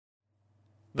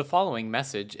The following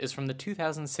message is from the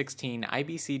 2016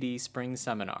 IBCD Spring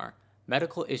Seminar,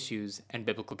 Medical Issues and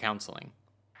Biblical Counseling.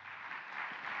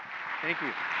 Thank you.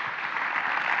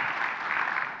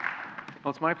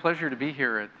 Well, it's my pleasure to be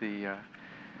here at the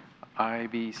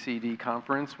IBCD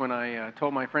conference. When I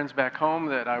told my friends back home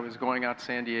that I was going out to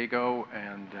San Diego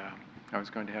and I was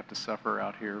going to have to suffer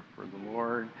out here for the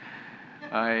Lord,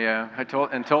 I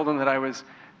told them that I was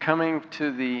coming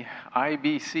to the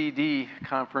IBCD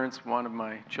conference. One of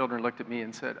my children looked at me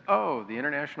and said, "Oh, the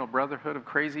International Brotherhood of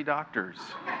Crazy Doctors."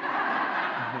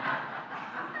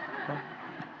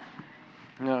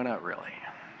 No, not really.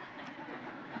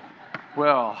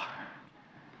 Well,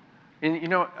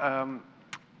 2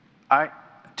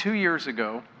 years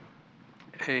ago,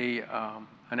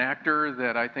 an actor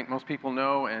that I think most people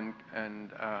know and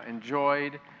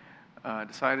enjoyed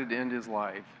decided to end his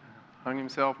life. Hung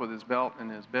himself with his belt in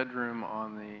his bedroom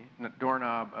on the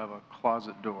doorknob of a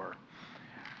closet door.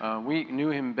 We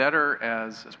knew him better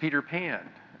as Peter Pan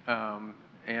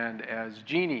and as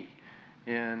Genie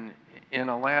in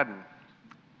Aladdin.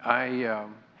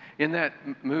 In that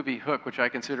movie Hook, which I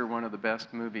consider one of the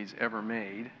best movies ever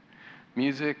made,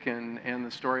 music and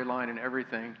the storyline and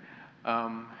everything,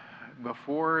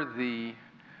 before the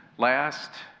last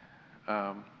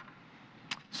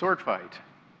sword fight,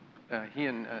 he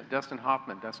and Dustin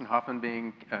Hoffman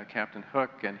being Captain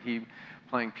Hook and he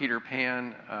playing Peter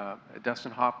Pan,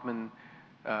 Dustin Hoffman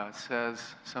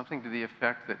says something to the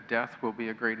effect that death will be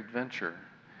a great adventure.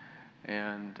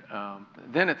 And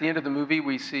then at the end of the movie,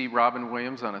 we see Robin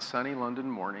Williams on a sunny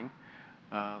London morning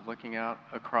looking out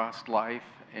across life,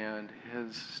 and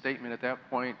his statement at that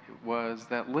point was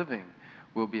that living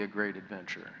will be a great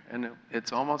adventure. And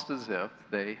it's almost as if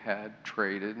they had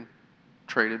traded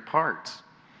parts.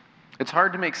 It's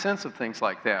hard to make sense of things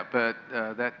like that, but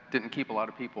that didn't keep a lot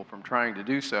of people from trying to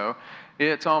do so.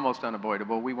 It's almost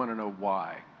unavoidable. We want to know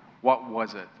why. What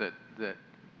was it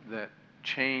that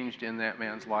changed in that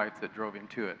man's life that drove him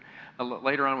to it?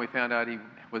 Later on, we found out he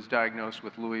was diagnosed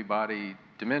with Lewy body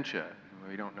dementia.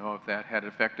 We don't know if that had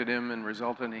affected him and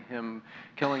resulted in him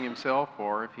killing himself,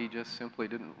 or if he just simply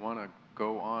didn't want to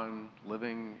go on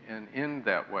living and end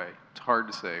that way. It's hard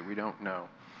to say. We don't know.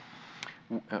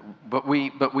 But we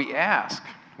ask.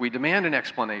 We demand an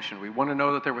explanation. We want to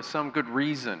know that there was some good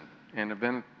reason, and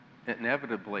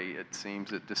inevitably, it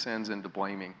seems, it descends into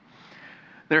blaming.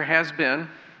 There has been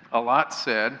a lot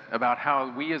said about how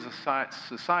we as a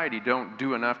society don't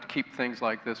do enough to keep things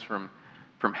like this from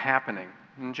happening.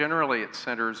 And generally, it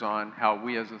centers on how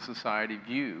we as a society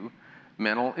view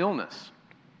mental illness.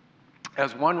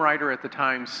 As one writer at the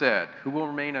time said, who will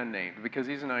remain unnamed because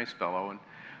he's a nice fellow,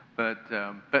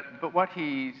 but what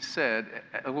he said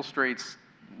illustrates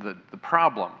the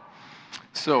problem.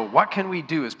 So what can we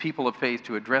do as people of faith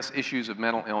to address issues of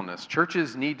mental illness?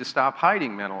 Churches need to stop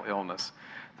hiding mental illness.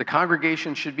 The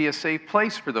congregation should be a safe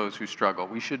place for those who struggle.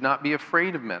 We should not be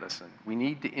afraid of medicine. We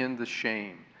need to end the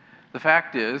shame. The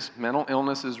fact is, mental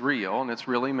illness is real, and it's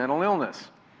really mental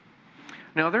illness.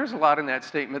 Now, there's a lot in that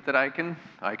statement that I can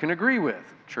agree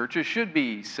with. Churches should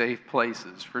be safe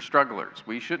places for strugglers.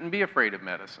 We shouldn't be afraid of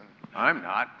medicine. I'm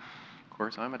not. Of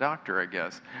course, I'm a doctor, I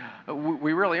guess.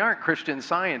 We really aren't Christian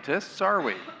Scientists, are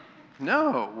we?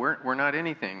 No, we're not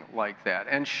anything like that.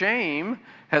 And shame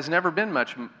has never been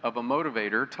much of a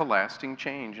motivator to lasting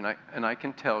change. And I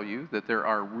can tell you that there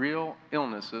are real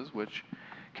illnesses which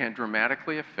can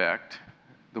dramatically affect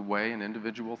the way an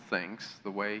individual thinks,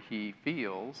 the way he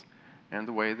feels, and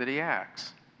the way that he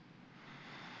acts.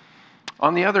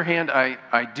 On the other hand,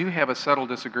 I do have a subtle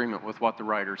disagreement with what the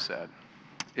writer said.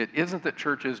 It isn't that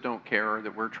churches don't care or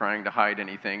that we're trying to hide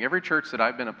anything. Every church that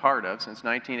I've been a part of since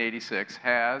 1986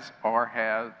 has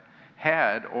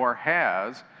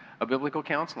a biblical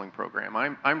counseling program.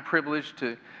 I'm privileged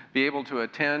to be able to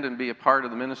attend and be a part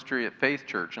of the ministry at Faith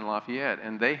Church in Lafayette,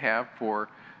 and they have for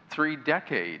 3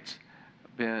 decades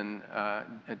been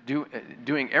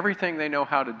doing everything they know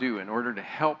how to do in order to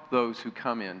help those who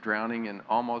come in drowning in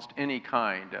almost any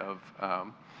kind of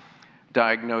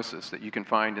diagnosis that you can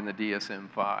find in the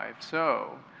DSM-5.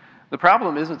 So the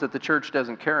problem isn't that the church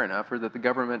doesn't care enough or that the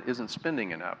government isn't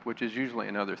spending enough, which is usually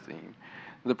another theme.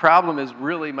 The problem is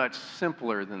really much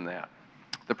simpler than that.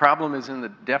 The problem is in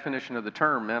the definition of the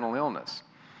term mental illness.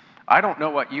 I don't know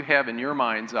what you have in your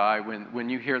mind's eye when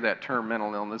you hear that term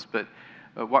mental illness, but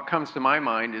what comes to my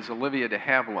mind is Olivia de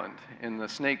Havilland in The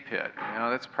Snake Pit.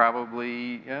 That's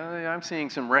probably, I'm seeing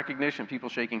some recognition, people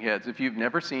shaking heads. If you've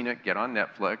never seen it, get on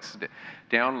Netflix,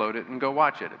 download it, and go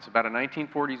watch it. It's about a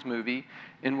 1940s movie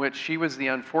in which she was the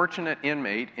unfortunate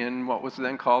inmate in what was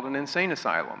then called an insane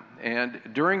asylum. And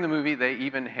during the movie, they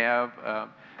even have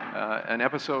an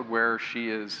episode where she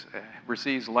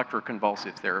receives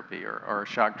electroconvulsive therapy or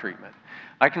shock treatment.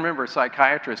 I can remember a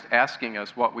psychiatrist asking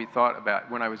us what we thought about,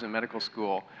 when I was in medical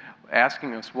school,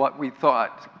 asking us what we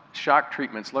thought shock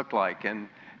treatments looked like. And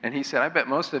he said, I bet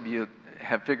most of you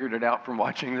have figured it out from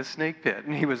watching The Snake Pit.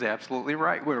 And he was absolutely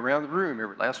right. We went around the room,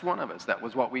 every last one of us. That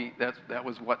was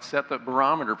what set the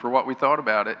barometer for what we thought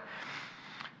about it.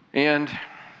 And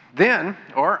then,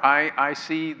 I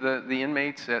see the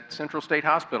inmates at Central State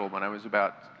Hospital when I was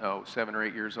about 7 or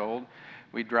 8 years old.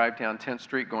 We'd drive down 10th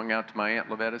Street going out to my Aunt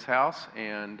Lovetta's house,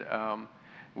 and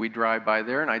we'd drive by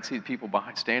there, and I'd see people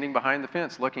standing behind the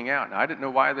fence looking out. And I didn't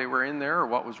know why they were in there or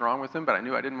what was wrong with them, but I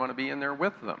knew I didn't want to be in there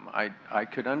with them. I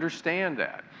could understand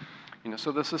that.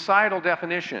 So the societal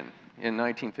definition in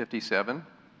 1957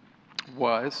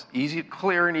 was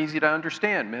clear and easy to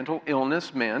understand. Mental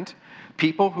illness meant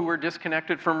people who were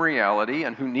disconnected from reality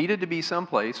and who needed to be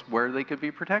someplace where they could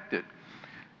be protected,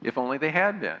 if only they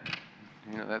had been.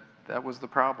 That was the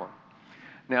problem.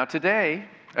 Now today,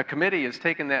 a committee has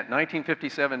taken that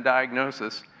 1957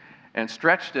 diagnosis and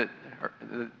stretched it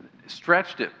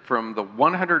from the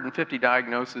 150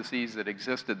 diagnoses that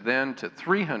existed then to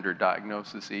 300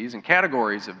 diagnoses and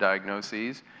categories of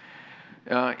diagnoses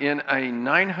in a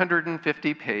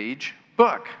 950-page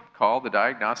book called the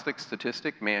Diagnostic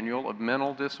Statistic Manual of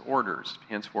Mental Disorders.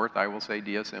 Henceforth, I will say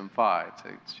DSM-5.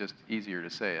 It's just easier to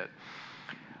say it.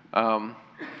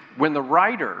 When the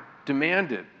writer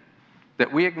demanded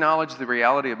that we acknowledge the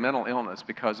reality of mental illness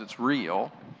because it's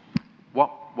real,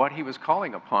 what he was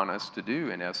calling upon us to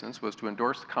do, in essence, was to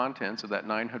endorse the contents of that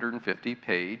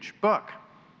 950-page book.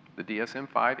 The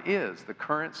DSM-5 is the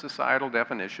current societal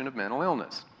definition of mental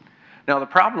illness. Now, the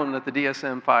problem that the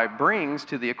DSM-5 brings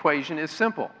to the equation is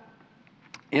simple.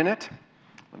 In it,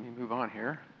 let me move on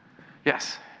here.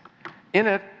 Yes. In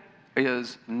it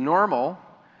is normal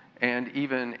and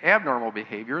even abnormal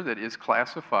behavior that is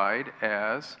classified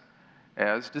as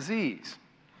disease.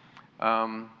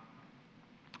 Alan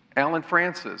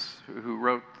Francis, who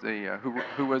wrote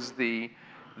who was the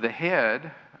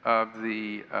head of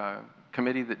the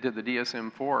committee that did the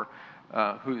DSM-4,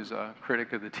 who's a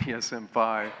critic of the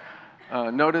DSM-5,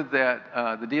 noted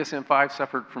that the DSM-5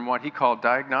 suffered from what he called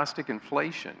diagnostic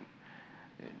inflation.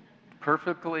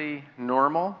 Perfectly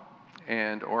normal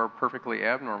or perfectly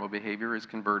abnormal behavior is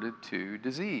converted to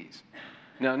disease.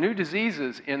 Now, new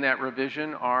diseases in that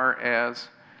revision are as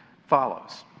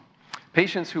follows.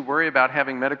 Patients who worry about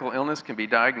having medical illness can be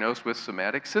diagnosed with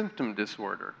somatic symptom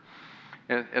disorder.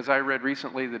 As I read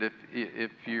recently, that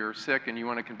if you're sick and you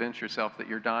want to convince yourself that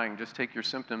you're dying, just take your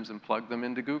symptoms and plug them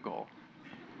into Google.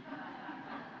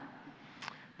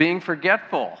 Being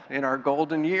forgetful in our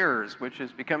golden years, which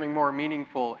is becoming more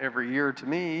meaningful every year to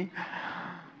me,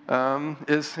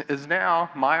 is now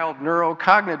mild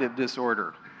neurocognitive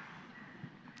disorder.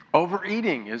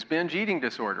 Overeating is binge eating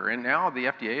disorder, and now the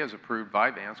FDA has approved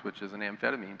Vyvanse, which is an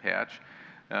amphetamine patch,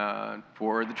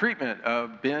 for the treatment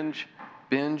of binge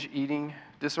eating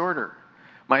disorder.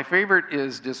 My favorite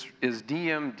is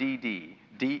DMDD,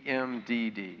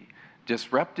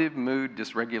 disruptive mood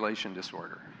dysregulation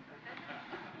disorder.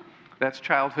 That's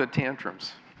childhood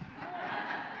tantrums.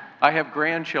 I have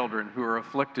grandchildren who are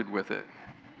afflicted with it.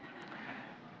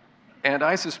 And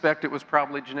I suspect it was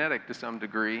probably genetic to some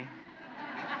degree.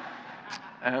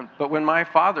 But when my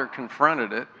father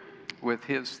confronted it with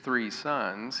his 3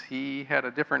 sons, he had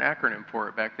a different acronym for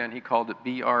it back then. He called it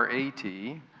BRAT.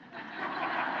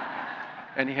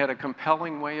 And he had a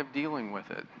compelling way of dealing with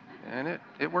it. And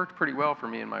it worked pretty well for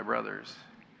me and my brothers.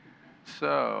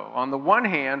 So, on the one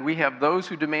hand, we have those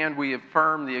who demand we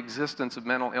affirm the existence of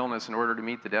mental illness in order to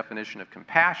meet the definition of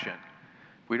compassion.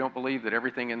 If we don't believe that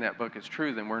everything in that book is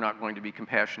true, then we're not going to be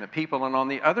compassionate people. And on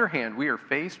the other hand, we are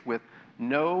faced with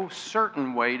no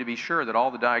certain way to be sure that all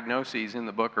the diagnoses in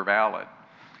the book are valid.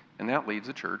 And that leaves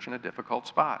the church in a difficult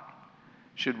spot.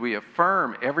 Should we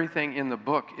affirm everything in the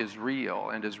book is real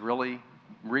and is really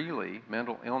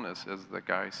mental illness, as the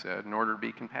guy said, in order to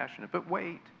be compassionate? But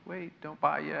wait, don't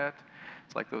buy yet.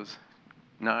 It's like those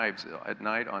knives at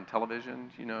night on television.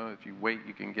 You know, if you wait,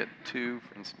 you can get 2.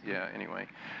 Yeah, anyway.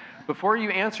 Before you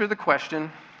answer the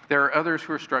question, there are others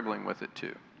who are struggling with it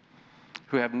too,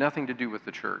 who have nothing to do with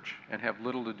the church and have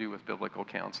little to do with biblical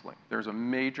counseling. There's a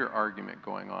major argument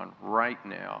going on right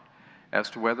now as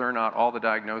to whether or not all the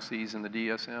diagnoses in the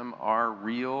DSM are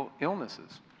real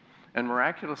illnesses. And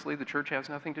miraculously, the church has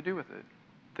nothing to do with it.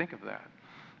 Think of that.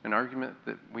 An argument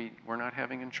that we're not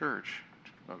having in church.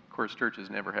 Of course, churches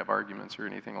never have arguments or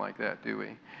anything like that, do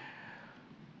we?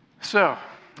 So,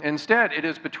 instead, it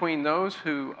is between those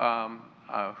who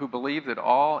believe that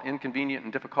all inconvenient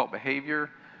and difficult behavior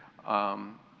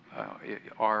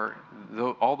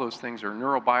all those things are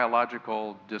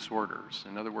neurobiological disorders.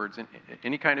 In other words,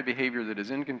 any kind of behavior that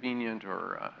is inconvenient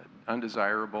or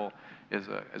undesirable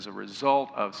is a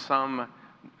result of some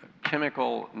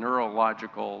chemical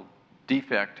neurological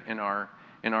defect in our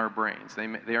brains.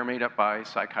 They are made up by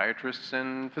psychiatrists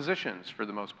and physicians for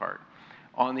the most part.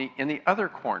 In the other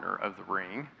corner of the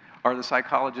ring are the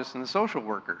psychologists and the social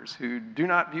workers who do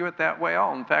not view it that way at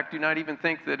all. In fact, do not even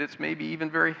think that it's maybe even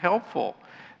very helpful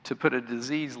to put a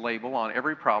disease label on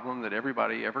every problem that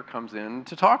everybody ever comes in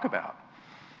to talk about.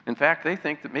 In fact, they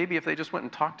think that maybe if they just went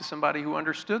and talked to somebody who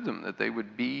understood them, that they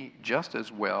would be just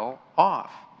as well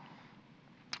off.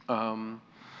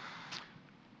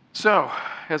 So,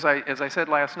 as I said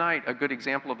last night, a good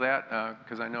example of that,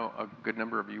 because I know a good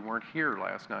number of you weren't here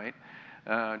last night,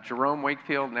 Jerome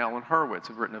Wakefield and Alan Horowitz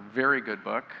have written a very good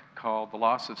book called The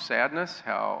Loss of Sadness,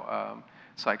 how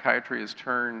psychiatry has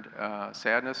turned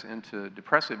sadness into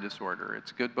depressive disorder.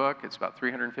 It's a good book. It's about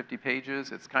 350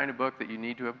 pages. It's the kind of book that you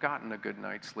need to have gotten a good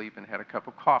night's sleep and had a cup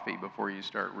of coffee before you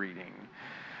start reading.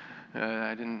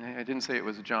 I didn't say it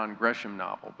was a John Grisham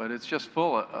novel, but it's just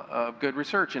full of good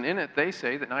research. And in it, they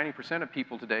say that 90% of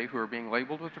people today who are being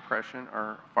labeled with depression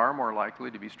are far more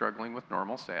likely to be struggling with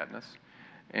normal sadness,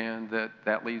 and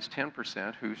that leaves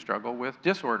 10% who struggle with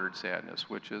disordered sadness,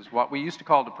 which is what we used to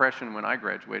call depression when I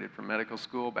graduated from medical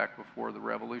school back before the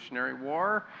Revolutionary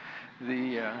War.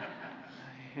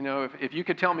 You know, if you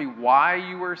could tell me why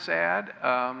you were sad,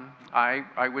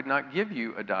 I would not give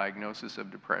you a diagnosis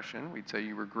of depression. We'd say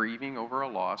you were grieving over a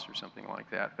loss or something like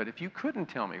that. But if you couldn't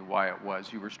tell me why it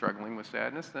was you were struggling with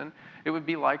sadness, then it would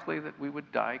be likely that we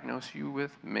would diagnose you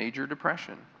with major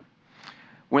depression.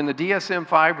 When the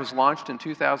DSM-5 was launched in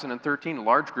 2013, a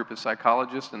large group of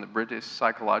psychologists in the British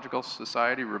Psychological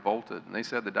Society revolted, and they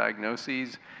said the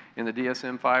diagnoses in the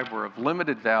DSM-5 were of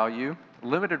limited value,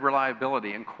 limited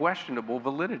reliability, and questionable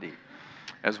validity.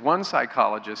 As one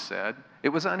psychologist said, it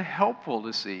was unhelpful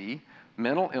to see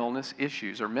mental illness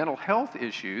issues or mental health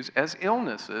issues as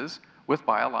illnesses with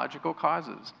biological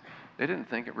causes. They didn't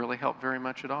think it really helped very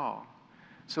much at all.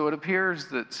 So it appears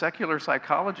that secular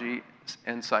psychology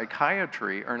and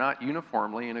psychiatry are not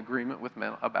uniformly in agreement with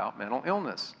about mental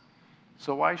illness.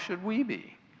 So why should we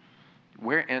be?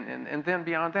 And then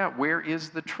beyond that, where is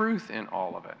the truth in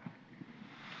all of it?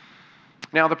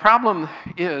 Now, the problem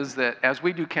is that as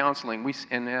we do counseling,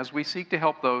 and as we seek to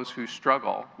help those who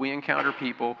struggle, we encounter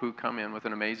people who come in with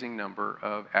an amazing number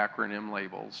of acronym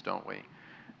labels, don't we?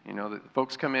 You know, the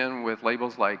folks come in with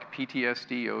labels like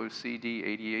PTSD, OCD,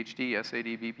 ADHD,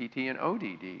 SAD, BPT, and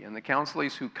ODD. And the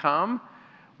counselors who come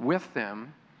with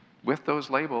them, with those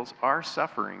labels, are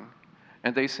suffering,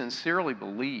 and they sincerely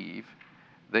believe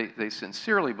that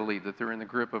they're in the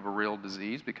grip of a real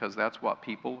disease because that's what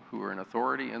people who are in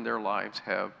authority in their lives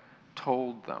have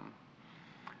told them.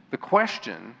 The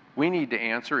question we need to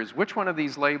answer is which one of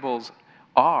these labels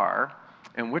are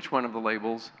and which one of the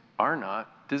labels are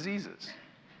not diseases.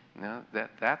 Now,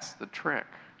 that's the trick.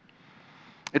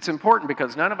 It's important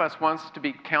because none of us wants to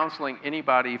be counseling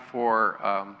anybody for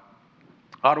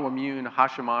autoimmune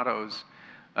Hashimoto's,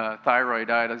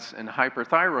 thyroiditis, and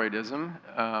hyperthyroidism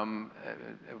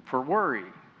for worry.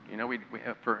 You know, we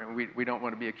don't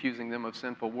want to be accusing them of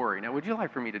sinful worry. Now, would you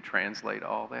like for me to translate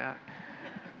all that?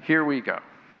 Here we go.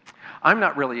 I'm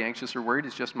not really anxious or worried.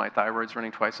 It's just my thyroid's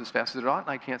running twice as fast as it ought, and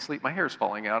I can't sleep. My hair's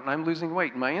falling out, and I'm losing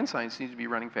weight, and my insides seem to be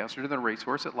running faster than a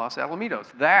racehorse at Los Alamitos.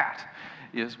 That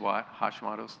is what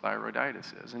Hashimoto's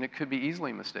thyroiditis is, and it could be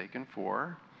easily mistaken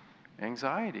for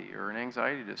anxiety or an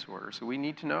anxiety disorder. So we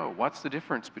need to know what's the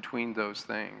difference between those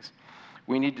things.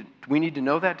 We need to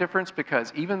know that difference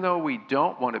because even though we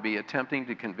don't want to be attempting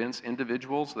to convince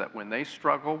individuals that when they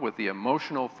struggle with the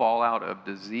emotional fallout of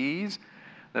disease,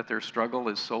 that their struggle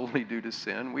is solely due to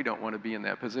sin. We don't want to be in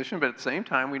that position, but at the same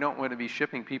time, we don't want to be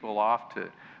shipping people off to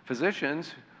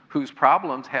physicians whose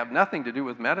problems have nothing to do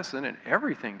with medicine and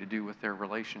everything to do with their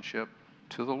relationship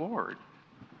to the Lord,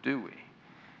 do we?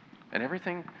 And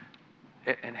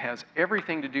has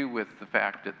everything to do with the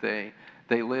fact that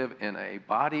they live in a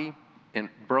body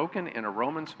broken in a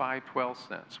Romans 5:12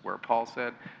 sense, where Paul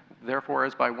said, therefore,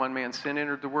 as by one man sin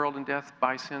entered the world, and death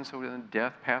by sin, so then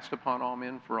death passed upon all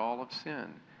men for all of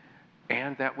sin.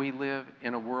 And that we live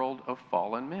in a world of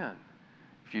fallen men.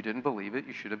 If you didn't believe it,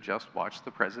 you should have just watched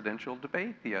the presidential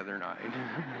debate the other night.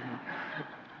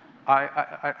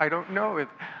 I don't know if,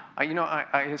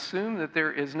 I assume that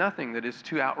there is nothing that is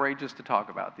too outrageous to talk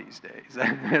about these days.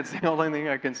 That's the only thing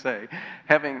I can say.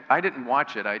 I didn't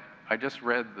watch it. I just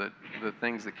read the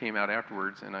things that came out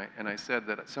afterwards, and I said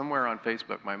that somewhere on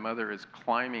Facebook, my mother is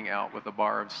climbing out with a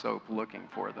bar of soap looking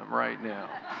for them right now.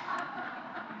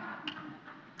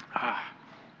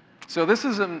 So this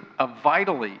is a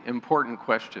vitally important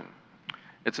question.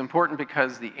 It's important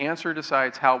because the answer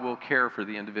decides how we'll care for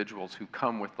the individuals who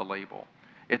come with the label.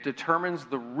 It determines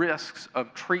the risks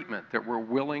of treatment that we're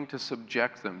willing to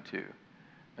subject them to.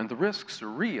 And the risks are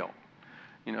real.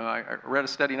 You know, I read a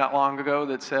study not long ago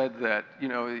that said that, you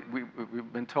know,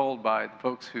 we've been told by the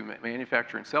folks who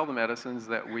manufacture and sell the medicines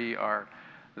that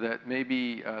that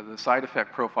maybe the side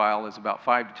effect profile is about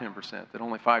 5 to 10%, that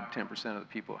only 5 to 10% of the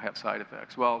people have side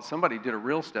effects. Well, somebody did a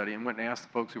real study and went and asked the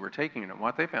folks who were taking it, and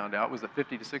what they found out was that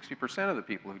 50 to 60% of the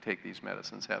people who take these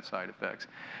medicines have side effects.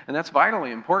 And that's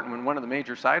vitally important when one of the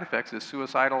major side effects is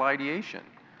suicidal ideation.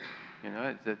 You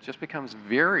know, it just becomes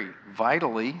very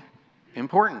vitally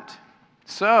important.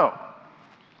 So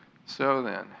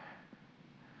then,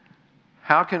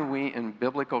 how can we in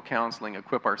biblical counseling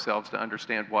equip ourselves to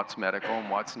understand what's medical and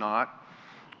what's not,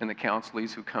 and the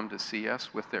counselees who come to see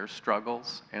us with their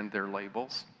struggles and their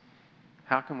labels?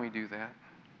 How can we do that?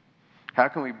 How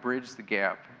can we bridge the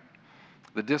gap,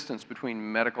 the distance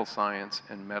between medical science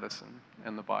and medicine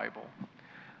and the Bible?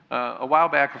 A while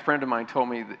back, a friend of mine told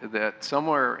me that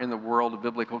somewhere in the world of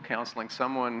biblical counseling,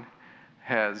 someone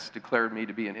has declared me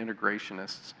to be an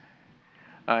integrationist.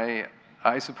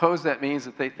 I suppose that means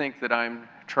that they think that I'm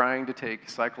trying to take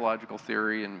psychological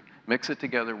theory and mix it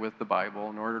together with the Bible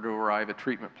in order to arrive at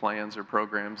treatment plans or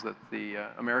programs that the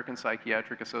American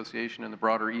Psychiatric Association and the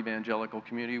broader evangelical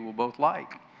community will both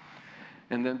like,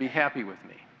 and then be happy with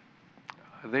me.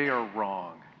 They are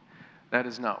wrong. That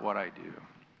is not what I do.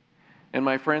 And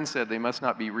my friend said they must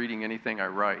not be reading anything I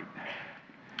write.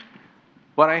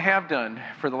 What I have done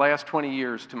for the last 20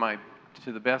 years to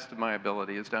the best of my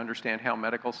ability is to understand how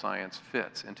medical science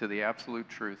fits into the absolute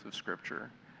truth of Scripture,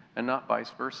 and not vice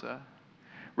versa.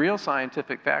 Real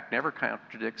scientific fact never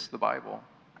contradicts the Bible,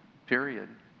 period.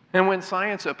 And when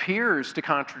science appears to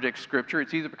contradict Scripture,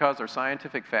 it's either because our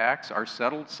scientific facts, our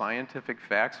settled scientific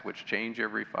facts, which change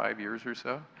every 5 years or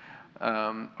so,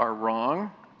 are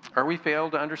wrong, or we fail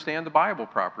to understand the Bible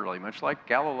properly, much like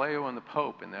Galileo and the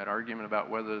Pope in that argument about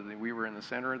whether we were in the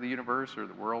center of the universe or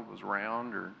the world was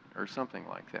round or something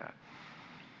like that.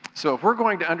 So if we're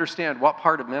going to understand what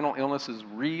part of mental illness is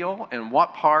real and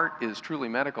what part is truly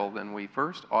medical, then we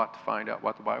first ought to find out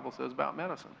what the Bible says about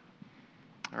medicine.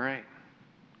 All right.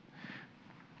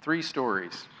 3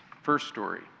 stories. First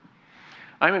story.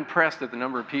 I'm impressed at the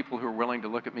number of people who are willing to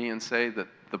look at me and say that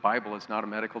the Bible is not a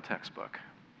medical textbook.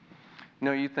 You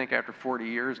know, you'd think after 40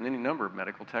 years and any number of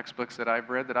medical textbooks that I've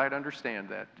read that I'd understand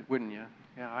that, wouldn't you?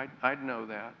 Yeah, I'd know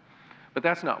that. But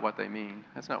that's not what they mean.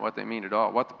 That's not what they mean at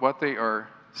all. What they are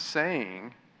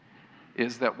saying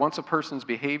is that once a person's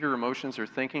behavior, emotions, or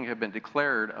thinking have been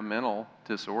declared a mental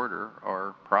disorder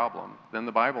or problem, then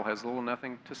the Bible has little or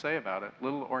nothing to say about it.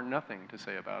 Little or nothing to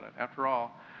say about it. After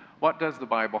all, what does the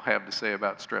Bible have to say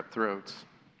about strep throats?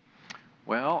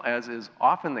 Well, as is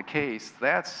often the case,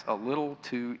 that's a little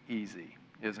too easy,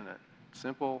 isn't it?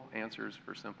 Simple answers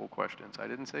for simple questions. I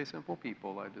didn't say simple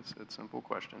people, I just said simple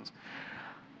questions.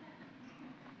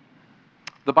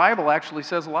 The Bible actually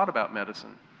says a lot about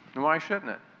medicine, and why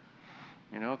shouldn't it?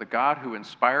 You know, the God who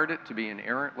inspired it to be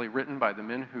inerrantly written by the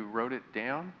men who wrote it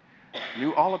down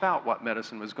knew all about what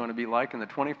medicine was going to be like in the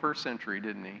 21st century,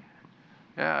 didn't he?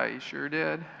 Yeah, he sure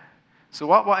did. So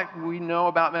what we know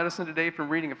about medicine today from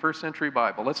reading a first century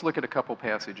Bible? Let's look at a couple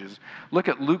passages. Look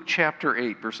at Luke chapter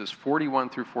 8, verses 41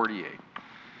 through 48.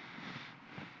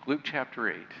 Luke chapter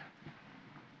 8.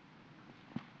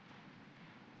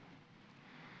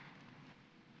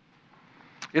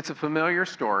 It's a familiar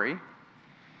story.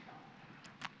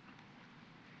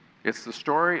 It's the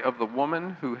story of the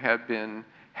woman who had been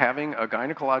having a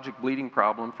gynecologic bleeding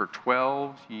problem for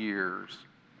 12 years.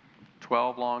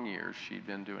 12 long years she'd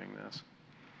been doing this.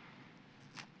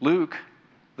 Luke,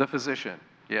 the physician.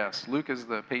 Yes, Luke is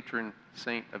the patron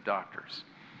saint of doctors.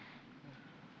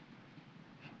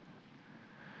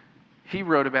 He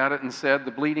wrote about it and said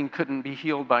the bleeding couldn't be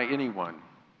healed by anyone.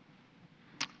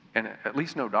 And at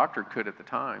least no doctor could at the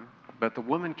time. But the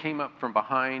woman came up from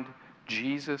behind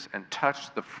Jesus and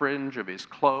touched the fringe of his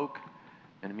cloak,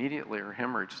 and immediately her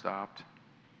hemorrhage stopped.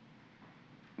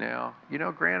 Now, you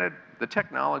know, granted, the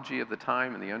technology of the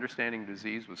time and the understanding of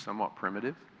disease was somewhat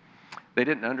primitive. They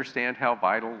didn't understand how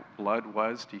vital blood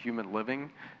was to human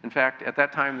living. In fact, at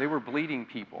that time, they were bleeding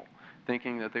people,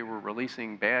 thinking that they were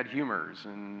releasing bad humors,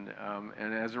 and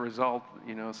as a result,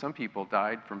 you know, some people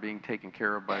died from being taken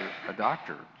care of by a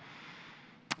doctor.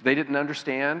 They didn't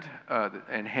understand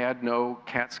and had no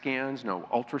CAT scans, no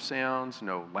ultrasounds,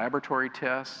 no laboratory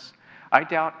tests. I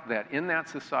doubt that in that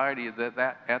society at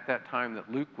that time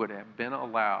that Luke would have been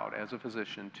allowed as a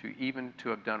physician to even to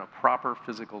have done a proper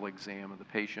physical exam of the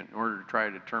patient in order to try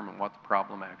to determine what the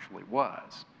problem actually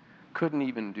was. Couldn't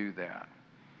even do that.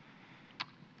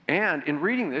 And in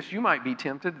reading this, you might be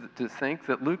tempted to think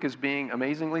that Luke is being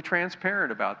amazingly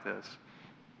transparent about this.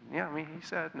 Yeah, I mean, he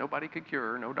said nobody could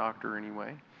cure her, no doctor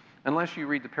anyway, unless you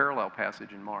read the parallel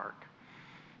passage in Mark.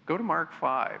 Go to Mark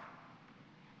 5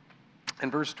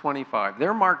 and verse 25.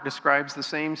 There Mark describes the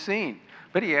same scene,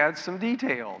 but he adds some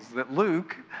details that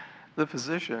Luke, the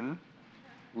physician,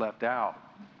 left out.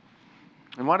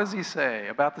 And what does he say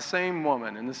about the same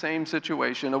woman in the same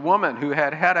situation, a woman who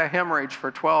had had a hemorrhage for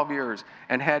 12 years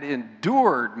and had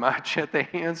endured much at the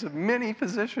hands of many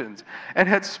physicians and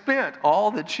had spent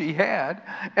all that she had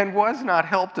and was not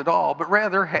helped at all, but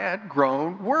rather had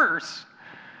grown worse?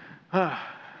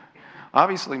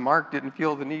 Obviously, Mark didn't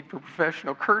feel the need for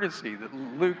professional courtesy that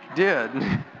Luke did.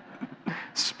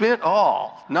 Spent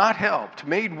all, not helped,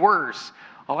 made worse.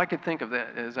 All I could think of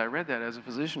that as I read that as a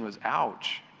physician was,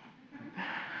 ouch.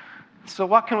 So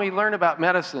what can we learn about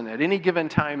medicine at any given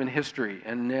time in history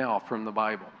and now from the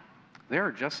Bible? There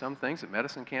are just some things that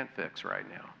medicine can't fix right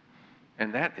now.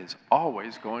 And that is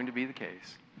always going to be the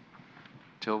case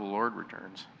till the Lord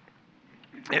returns.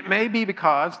 It may be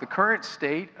because the current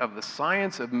state of the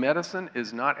science of medicine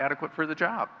is not adequate for the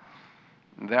job.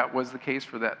 That was the case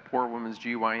for that poor woman's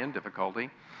GYN difficulty.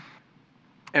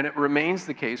 And it remains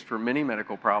the case for many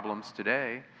medical problems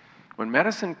today. When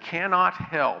medicine cannot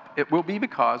help, it will be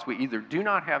because we either do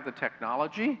not have the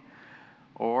technology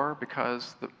or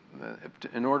because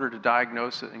in order to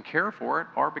diagnose it and care for it,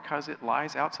 or because it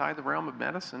lies outside the realm of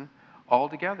medicine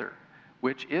altogether,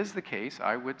 which is the case,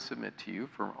 I would submit to you,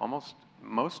 for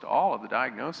most all of the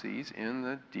diagnoses in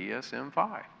the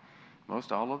DSM-5.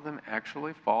 Most all of them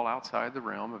actually fall outside the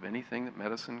realm of anything that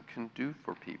medicine can do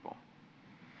for people.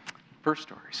 First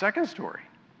story. Second story,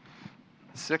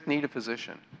 sick need a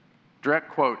physician.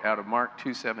 Direct quote out of Mark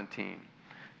 2:17.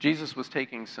 Jesus was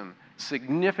taking some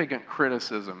significant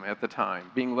criticism at the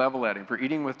time, being leveled at him for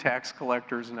eating with tax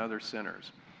collectors and other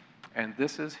sinners. And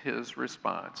this is his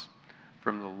response.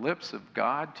 From the lips of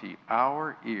God to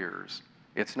our ears,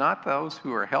 it's not those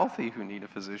who are healthy who need a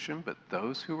physician, but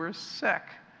those who are sick.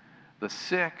 The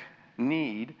sick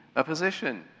need a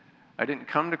physician. I didn't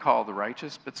come to call the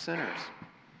righteous, but sinners.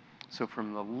 So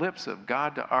from the lips of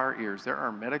God to our ears, there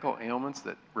are medical ailments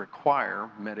that require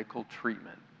medical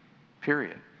treatment,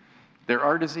 period. There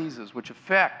are diseases which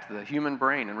affect the human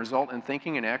brain and result in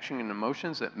thinking and action and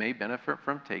emotions that may benefit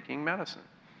from taking medicine,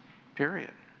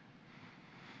 period.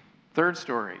 Third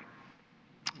story,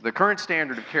 the current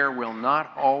standard of care will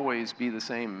not always be the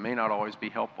same, may not always be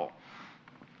helpful,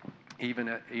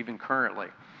 even currently.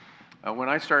 When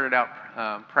I started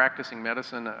out practicing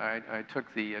medicine, I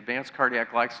took the advanced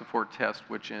cardiac life support test,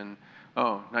 which in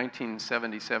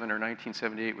 1977 or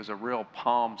 1978 was a real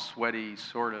palm sweaty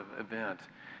sort of event.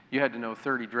 You had to know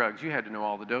 30 drugs. You had to know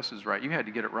all the doses right. You had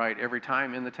to get it right every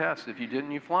time in the test. If you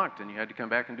didn't, you flunked, and you had to come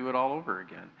back and do it all over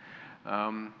again.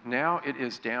 Now it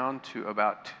is down to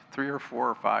about 3 or 4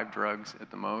 or 5 drugs at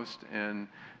the most, and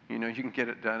you can get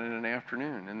it done in an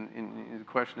afternoon. And the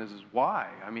question is why?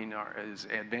 I mean, is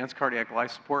advanced cardiac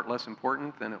life support less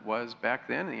important than it was back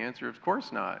then? And the answer is, of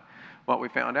course not. What we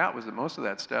found out was that most of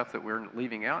that stuff that we're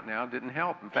leaving out now didn't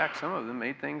help. In fact, some of them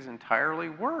made things entirely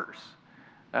worse.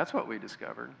 That's what we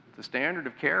discovered. The standard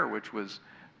of care, which was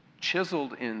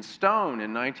chiseled in stone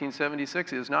in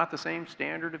 1976, is not the same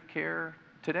standard of care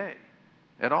today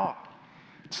at all.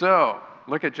 So,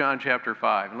 look at John chapter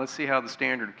 5, and let's see how the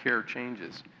standard of care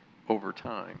changes over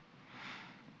time.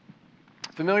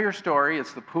 Familiar story.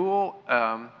 It's the pool.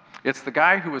 It's the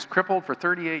guy who was crippled for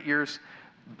 38 years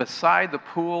beside the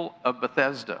pool of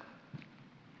Bethesda.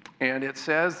 And it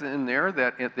says in there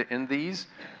that in these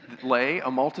lay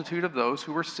a multitude of those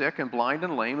who were sick and blind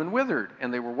and lame and withered,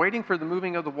 and they were waiting for the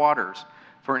moving of the waters.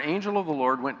 For an angel of the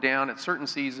Lord went down at certain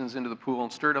seasons into the pool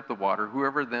and stirred up the water.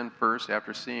 Whoever then first,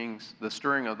 after seeing the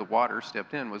stirring of the water,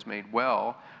 stepped in was made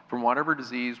well from whatever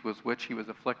disease with which he was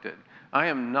afflicted. I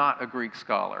am not a Greek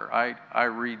scholar. I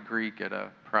read Greek at a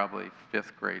probably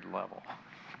 5th grade level.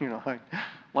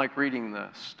 Like reading the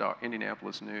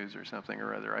Indianapolis News or something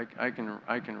or other.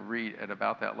 I can read at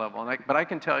about that level. But I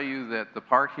can tell you that the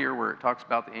part here where it talks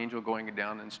about the angel going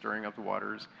down and stirring up the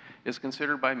waters is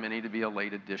considered by many to be a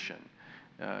late addition.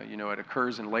 It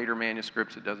occurs in later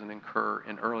manuscripts. It doesn't occur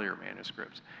in earlier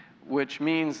manuscripts. which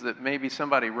means that maybe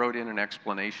somebody wrote in an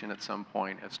explanation at some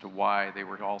point as to why they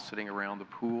were all sitting around the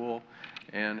pool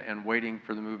and waiting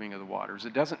for the moving of the waters.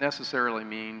 It doesn't necessarily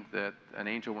mean that an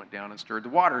angel went down and stirred the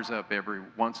waters up every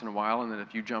once in a while, and that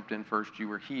if you jumped in first, you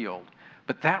were healed.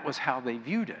 But that was how they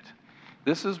viewed it.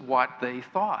 This is what they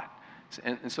thought.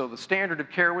 And so the standard of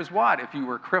care was what? If you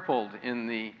were crippled in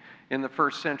the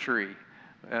first century,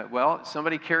 well,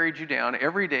 somebody carried you down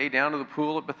every day down to the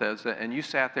pool at Bethesda, and you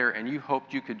sat there and you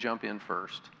hoped you could jump in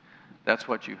first. That's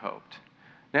what you hoped.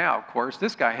 Now, of course,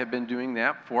 this guy had been doing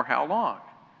that for how long?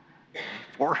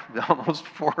 For almost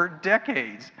 4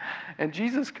 decades. And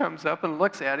Jesus comes up and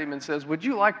looks at him and says, would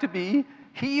you like to be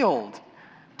healed?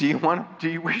 Do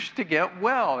you wish to get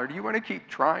well? Or do you want to keep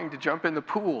trying to jump in the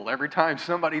pool every time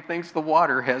somebody thinks the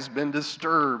water has been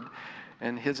disturbed?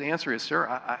 And his answer is, sir,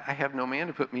 I have no man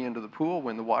to put me into the pool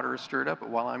when the water is stirred up, but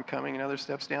while I'm coming, another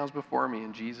steps down before me.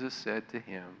 And Jesus said to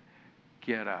him,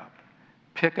 get up,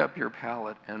 pick up your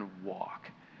pallet and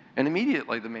walk. And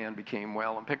immediately the man became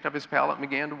well and picked up his pallet and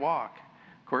began to walk.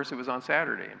 Of course, it was on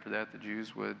Saturday, and for that the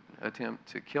Jews would attempt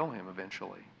to kill him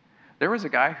eventually. There was a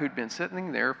guy who'd been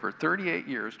sitting there for 38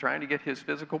 years trying to get his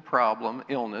physical problem,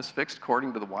 illness, fixed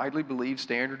according to the widely believed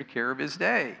standard of care of his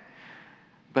day.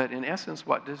 But in essence,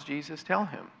 what does Jesus tell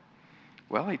him?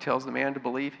 Well, he tells the man to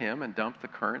believe him and dump the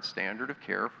current standard of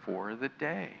care for the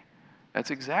day.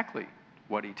 That's exactly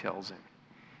what he tells him.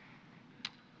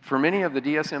 For many of the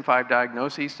DSM-5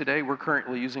 diagnoses today, we're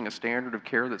currently using a standard of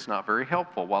care that's not very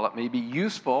helpful. While it may be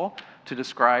useful to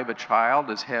describe a child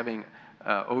as having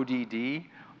ODD,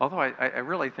 although I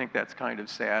really think that's kind of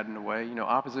sad in a way, you know,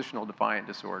 oppositional defiant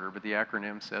disorder, but the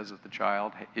acronym says that the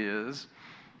child is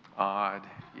odd,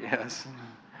 yes.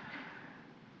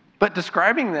 But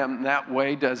describing them that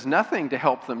way does nothing to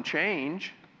help them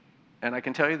change. And I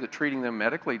can tell you that treating them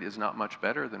medically is not much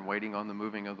better than waiting on the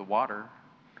moving of the water.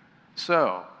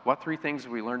 So, what 3 things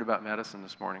have we learned about medicine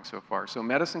this morning so far? So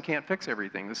medicine can't fix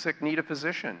everything. The sick need a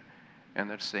physician. And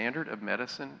the standard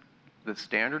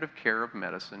of care of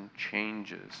medicine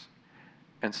changes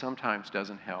and sometimes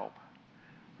doesn't help.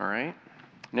 All right?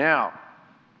 Now,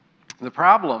 the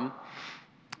problem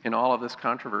in all of this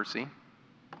controversy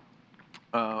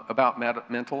about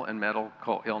mental and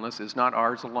medical illness is not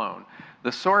ours alone.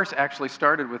 The source actually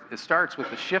starts with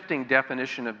the shifting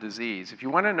definition of disease. If you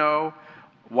want to know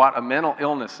what a mental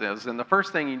illness is, then the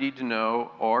first thing you need to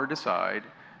know or decide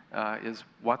is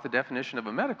what the definition of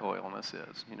a medical illness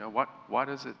is. You know, what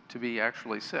is it to be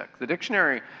actually sick? The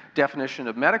dictionary definition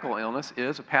of medical illness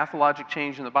is a pathologic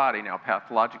change in the body. Now,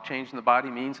 pathologic change in the body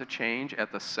means a change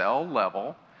at the cell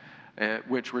level,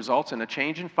 which results in a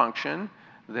change in function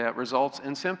that results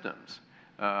in symptoms.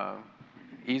 An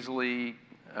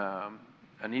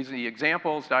easy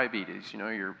example is diabetes. You know,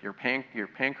 your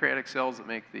pancreatic cells that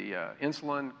make the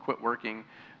insulin quit working,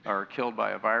 are killed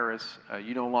by a virus.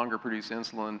 You no longer produce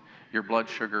insulin. Your blood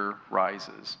sugar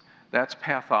rises. That's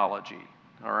pathology,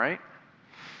 all right?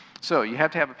 So you have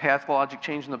to have a pathologic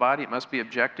change in the body. It must be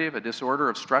objective, a disorder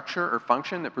of structure or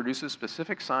function that produces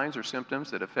specific signs or symptoms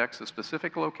that affects a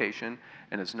specific location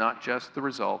and is not just the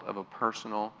result of a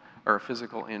personal or a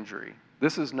physical injury.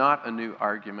 This is not a new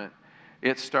argument.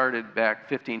 It started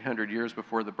back 1,500 years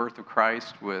before the birth of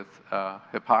Christ with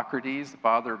Hippocrates, the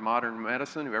father of modern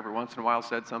medicine, who every once in a while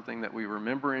said something that we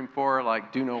remember him for,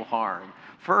 like, do no harm.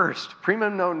 First,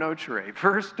 primum non nocere.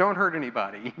 First, don't hurt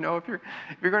anybody. You know, if you're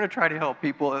going to try to help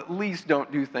people, at least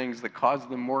don't do things that cause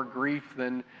them more grief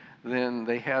than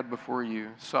they had before you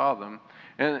saw them.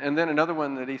 And then another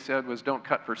one that he said was don't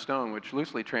cut for stone, which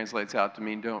loosely translates out to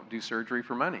mean don't do surgery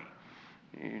for money.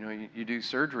 You know, you do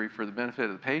surgery for the benefit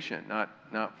of the patient, not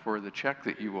for the check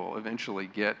that you will eventually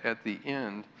get at the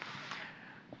end.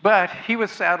 But he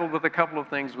was saddled with a couple of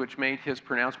things which made his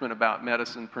pronouncements about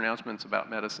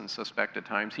medicine suspect at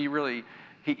times. He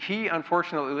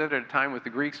unfortunately lived at a time with the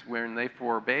Greeks when they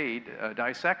forbade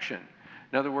dissection.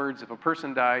 In other words, if a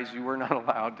person dies, you were not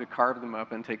allowed to carve them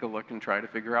up and take a look and try to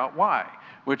figure out why,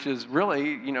 which is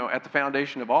really, you know, at the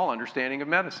foundation of all understanding of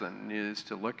medicine, is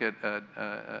to look at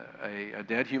a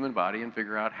dead human body and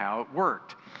figure out how it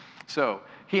worked. So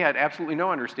he had absolutely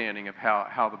no understanding of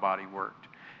how the body worked.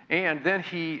 And then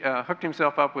he hooked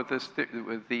himself up with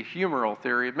with the humoral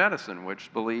theory of medicine, which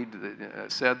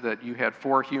said that you had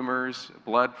 4 humors: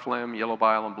 blood, phlegm, yellow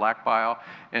bile, and black bile,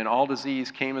 and all disease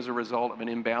came as a result of an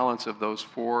imbalance of those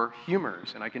 4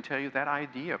 humors. And I can tell you that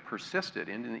idea persisted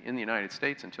in the United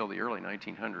States until the early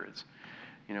 1900s.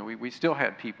 You know, we still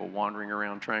had people wandering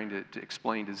around trying to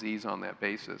explain disease on that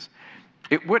basis.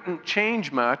 It wouldn't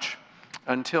change much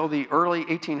until the early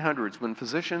 1800s, when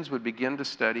physicians would begin to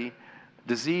study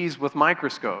Disease with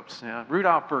microscopes.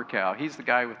 Rudolf Virchow, he's the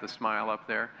guy with the smile up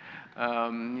there.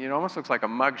 It almost looks like a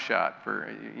mugshot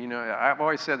for, I've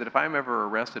always said that if I'm ever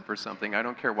arrested for something, I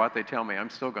don't care what they tell me, I'm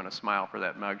still going to smile for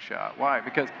that mugshot. Why?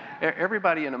 Because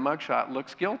everybody in a mugshot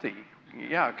looks guilty.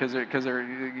 Yeah, because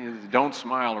they're don't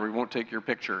smile or we won't take your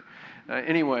picture.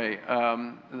 Anyway,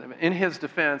 in his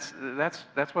defense,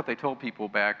 that's what they told people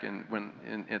back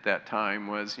at that time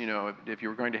was, if you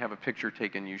were going to have a picture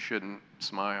taken, you shouldn't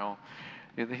smile.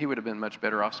 He would have been much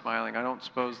better off smiling. I don't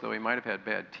suppose, though, he might have had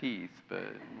bad teeth. But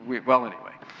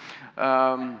anyway.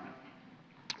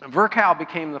 Virchow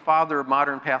became the father of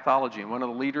modern pathology and one of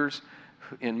the leaders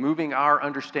in moving our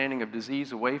understanding of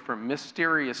disease away from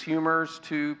mysterious humors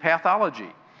to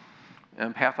pathology.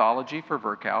 And pathology for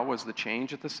Virchow was the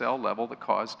change at the cell level that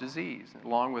caused disease.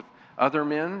 Along with other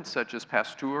men, such as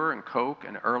Pasteur and Koch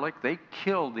and Ehrlich, they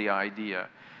killed the idea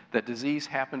that disease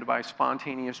happened by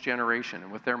spontaneous generation.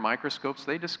 And with their microscopes,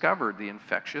 they discovered the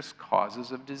infectious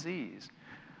causes of disease.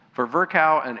 For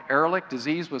Virchow and Ehrlich,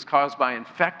 disease was caused by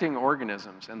infecting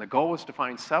organisms, and the goal was to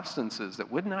find substances that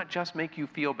would not just make you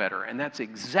feel better, and that's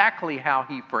exactly how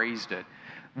he phrased it,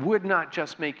 would not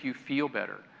just make you feel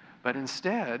better, but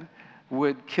instead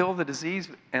would kill the disease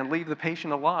and leave the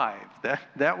patient alive.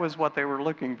 That was what they were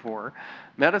looking for.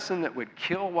 Medicine that would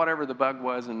kill whatever the bug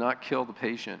was and not kill the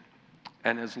patient.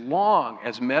 And as long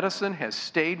as medicine has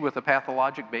stayed with a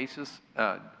pathologic basis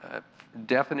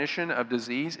definition of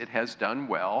disease, it has done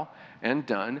well and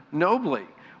done nobly.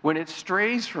 When it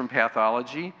strays from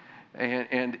pathology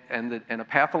and a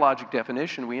pathologic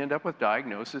definition, we end up with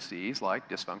diagnoses like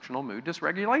dysfunctional mood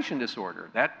dysregulation disorder.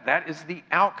 That is the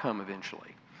outcome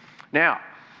eventually. Now,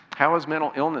 how is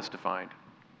mental illness defined?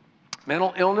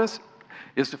 Mental illness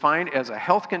is defined as a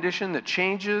health condition that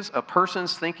changes a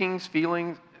person's thinkings,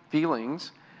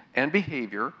 feelings, and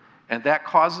behavior, and that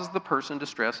causes the person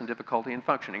distress and difficulty in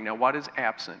functioning. Now, what is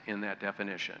absent in that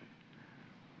definition?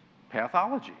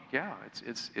 Pathology. Yeah,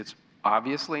 it's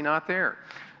obviously not there.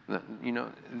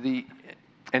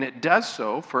 And it does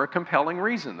so for a compelling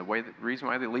reason. The reason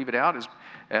why they leave it out is,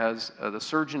 as the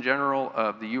Surgeon General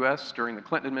of the U.S. during the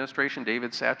Clinton administration,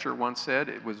 David Satcher, once said,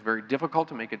 it was very difficult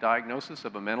to make a diagnosis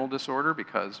of a mental disorder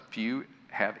because few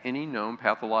have any known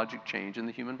pathologic change in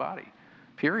the human body,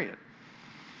 period.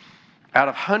 Out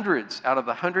of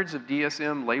the hundreds of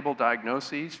DSM labeled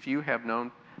diagnoses, few have known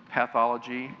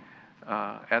pathology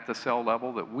at the cell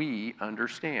level that we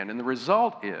understand. And the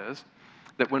result is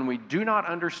that when we do not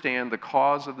understand the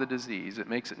cause of the disease, it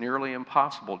makes it nearly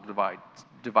impossible to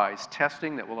devise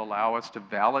testing that will allow us to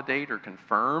validate or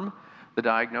confirm the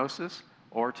diagnosis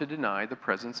or to deny the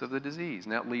presence of the disease.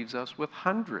 And that leaves us with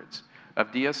hundreds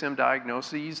of DSM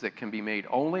diagnoses that can be made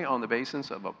only on the basis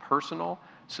of a personal,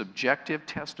 subjective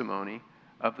testimony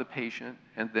of the patient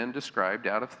and then described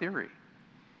out of theory.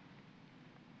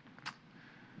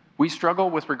 We struggle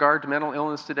with regard to mental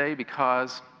illness today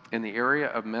because in the area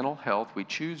of mental health, we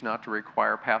choose not to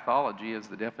require pathology as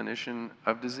the definition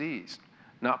of disease,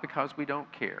 not because we don't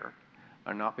care,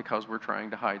 or not because we're trying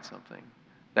to hide something.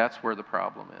 That's where the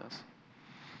problem is.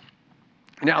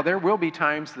 Now, there will be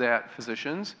times that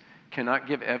physicians cannot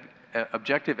give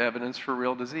objective evidence for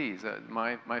real disease.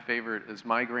 My favorite is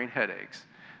migraine headaches.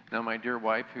 Now, my dear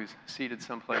wife, who's seated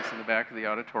someplace in the back of the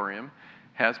auditorium,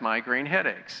 has migraine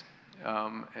headaches.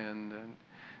 In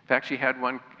fact, she had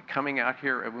one coming out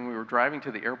here when we were driving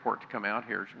to the airport to come out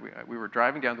here. We were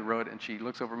driving down the road, and she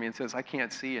looks over at me and says, "I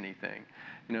can't see anything."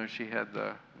 She had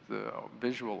the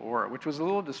visual aura, which was a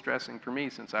little distressing for me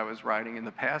since I was riding in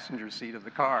the passenger seat of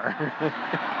the car.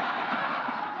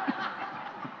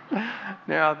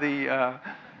 Now,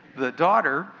 the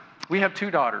daughter, we have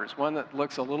two daughters, one that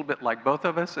looks a little bit like both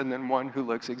of us, and then one who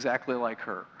looks exactly like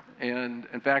her. And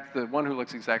in fact, the one who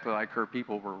looks exactly like her,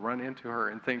 people will run into her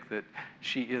and think that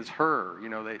she is her,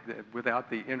 without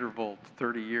the interval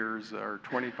 30 years or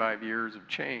 25 years of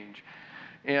change.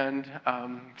 And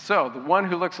so the one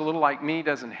who looks a little like me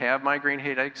doesn't have migraine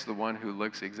headaches. The one who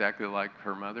looks exactly like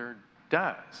her mother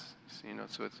does.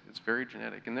 So it's very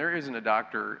genetic. And there isn't a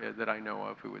doctor that I know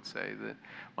of who would say that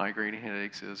migraine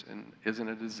headaches isn't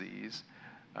a disease,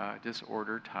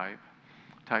 disorder type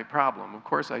problem. Of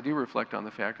course, I do reflect on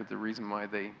the fact that the reason why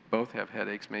they both have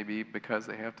headaches may be because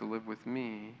they have to live with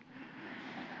me.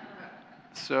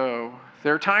 So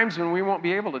there are times when we won't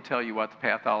be able to tell you what the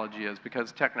pathology is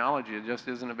because technology just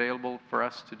isn't available for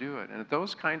us to do it. And at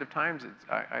those kind of times,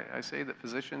 I say that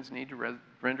physicians need to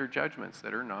render judgments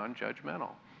that are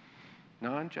non-judgmental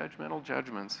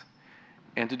judgments,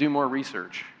 and to do more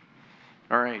research.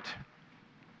 All right.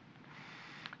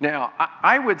 Now,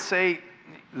 I would say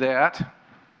that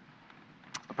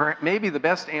maybe the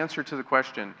best answer to the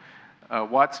question,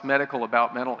 What's medical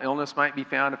about mental illness might be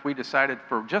found if we decided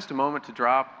for just a moment to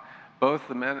drop both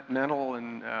the mental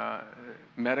and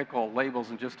medical labels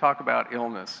and just talk about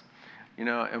illness,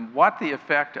 and what the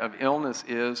effect of illness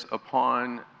is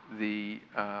upon the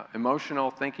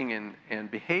emotional thinking and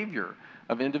behavior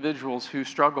of individuals who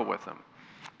struggle with them.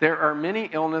 There are many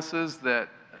illnesses that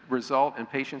result in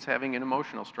patients having an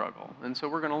emotional struggle, and so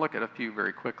we're going to look at a few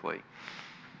very quickly.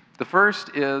 The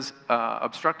first is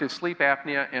obstructive sleep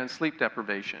apnea and sleep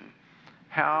deprivation.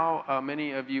 How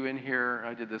many of you in here,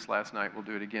 I did this last night, we'll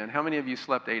do it again. How many of you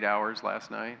slept 8 hours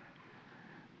last night?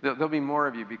 There'll be more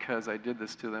of you because I did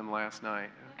this to them last night.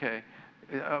 Okay,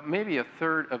 maybe a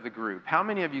third of the group. How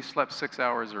many of you slept 6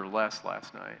 hours or less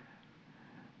last night?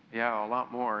 Yeah, a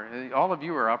lot more. All of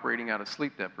you are operating out of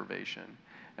sleep deprivation.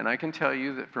 And I can tell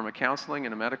you that from a counseling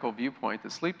and a medical viewpoint,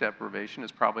 that sleep deprivation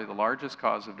is probably the largest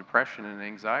cause of depression and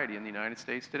anxiety in the United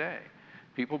States today.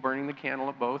 People burning the candle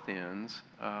at both ends,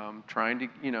 trying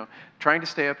to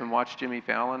stay up and watch Jimmy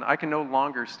Fallon. I can no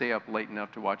longer stay up late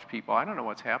enough to watch people. I don't know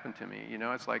what's happened to me.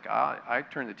 It's like I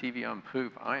turn the TV on,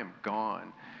 poof, I am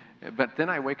gone. But then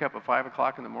I wake up at 5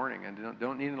 o'clock in the morning and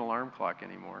don't need an alarm clock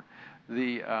anymore.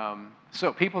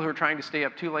 So people who are trying to stay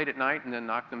up too late at night and then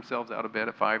knock themselves out of bed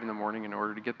at 5 in the morning in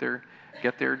order to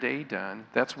get their day done,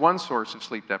 that's one source of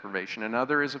sleep deprivation.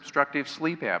 Another is obstructive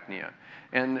sleep apnea.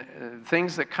 And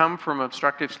things that come from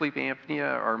obstructive sleep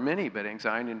apnea are many, but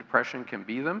anxiety and depression can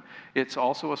be them. It's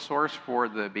also a source for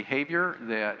the behavior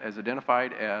that is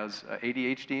identified as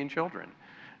ADHD in children.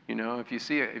 If you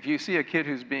see a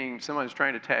kid someone's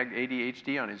trying to tag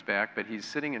ADHD on his back, but he's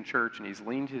sitting in church and he's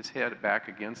leaned his head back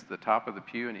against the top of the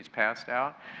pew and he's passed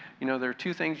out, there are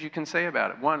two things you can say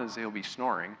about it. One is he'll be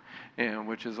snoring,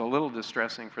 which is a little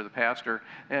distressing for the pastor.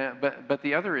 But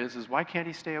the other is why can't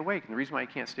he stay awake? And the reason why he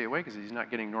can't stay awake is he's not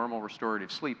getting normal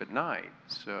restorative sleep at night.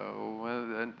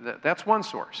 So that's one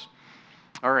source.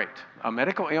 All right, a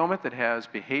medical ailment that has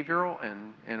behavioral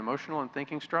and emotional and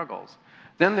thinking struggles.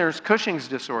 Then there's Cushing's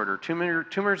disorder,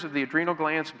 tumors of the adrenal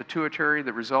glands and pituitary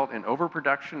that result in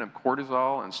overproduction of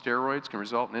cortisol and steroids can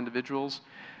result in individuals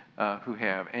who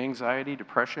have anxiety,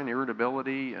 depression,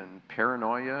 irritability, and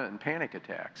paranoia and panic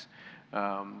attacks.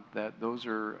 Those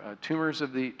are tumors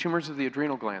of the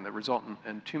adrenal gland that result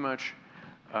in too much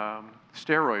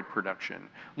steroid production.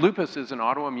 Lupus is an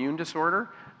autoimmune disorder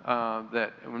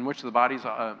in which the body's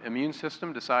immune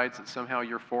system decides that somehow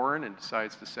you're foreign and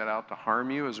decides to set out to harm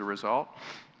you as a result.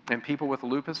 And people with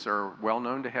lupus are well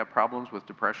known to have problems with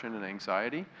depression and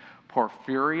anxiety.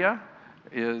 Porphyria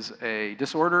is a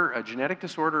genetic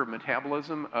disorder of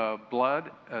metabolism of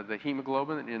blood, the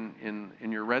hemoglobin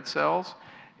in your red cells.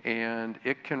 And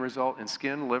it can result in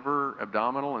skin, liver,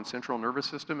 abdominal, and central nervous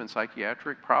system and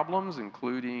psychiatric problems,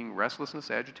 including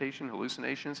restlessness, agitation,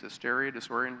 hallucinations, hysteria,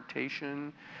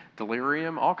 disorientation,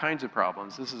 delirium, all kinds of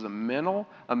problems. This is a medical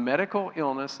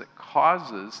illness that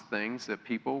causes things that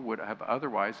people would have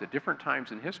otherwise, at different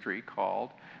times in history,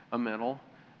 called a mental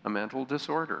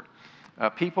disorder.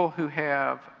 People who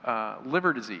have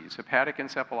liver disease, hepatic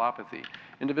encephalopathy,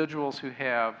 individuals who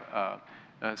have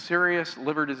serious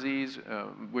liver disease,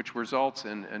 which results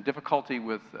in difficulty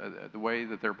with the way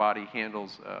that their body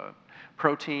handles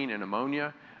protein and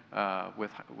ammonia.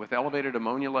 With elevated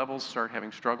ammonia levels, start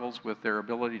having struggles with their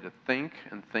ability to think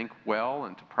and think well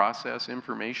and to process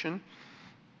information.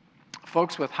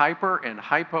 Folks with hyper and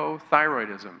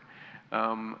hypothyroidism.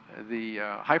 The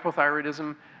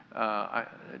hypothyroidism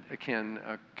can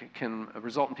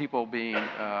result in people being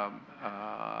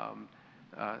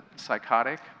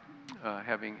psychotic,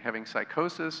 having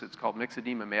psychosis. It's called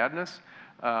myxedema madness.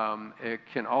 It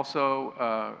can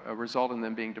also result in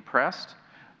them being depressed.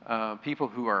 People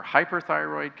who are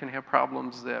hyperthyroid can have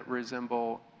problems that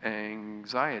resemble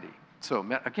anxiety. So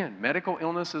again, medical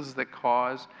illnesses that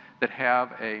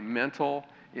have a mental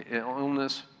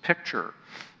illness picture.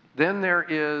 Then there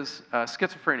is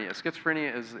schizophrenia.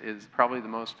 Schizophrenia is probably the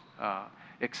most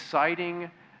exciting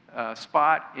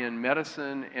spot in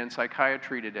medicine and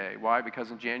psychiatry today. Why?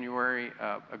 Because in January,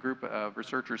 a group of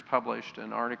researchers published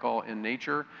an article in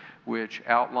Nature which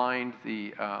outlined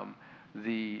the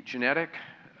genetic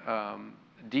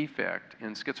defect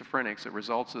in schizophrenics that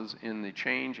results in the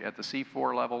change at the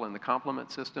C4 level in the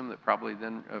complement system that probably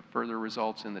then further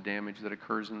results in the damage that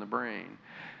occurs in the brain.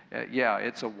 Yeah,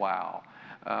 it's a wow.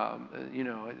 I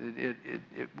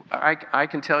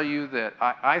can tell you that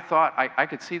I thought I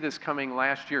could see this coming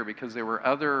last year because there were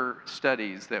other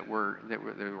studies there were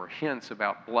hints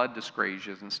about blood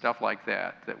dyscrasias and stuff like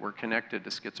that were connected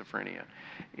to schizophrenia,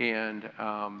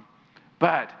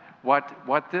 but what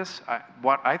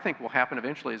I think will happen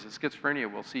eventually is that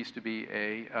schizophrenia will cease to be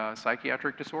a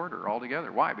psychiatric disorder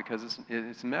altogether. Why? Because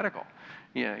it's medical.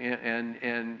 Yeah,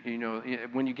 and you know,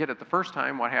 when you get it the first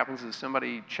time, what happens is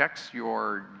somebody checks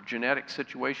your genetic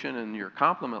situation and your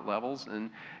complement levels, and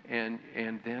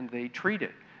then they treat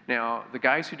it. Now, the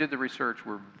guys who did the research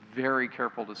were very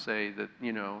careful to say that,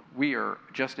 you know, we are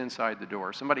just inside the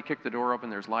door. Somebody kicked the door open,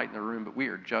 there's light in the room, but we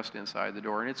are just inside the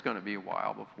door, and it's going to be a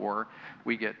while before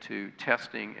we get to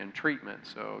testing and treatment.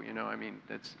 So, you know, I mean,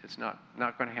 it's not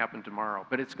going to happen tomorrow,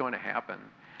 but it's going to happen.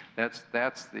 That's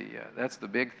the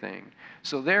big thing.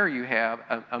 So there you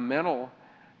have a mental,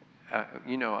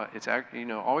 you know, it's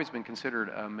always been considered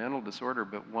a mental disorder,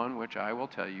 but one which I will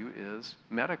tell you is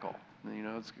medical. You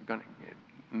know, it's going to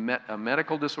a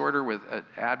medical disorder with an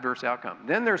adverse outcome.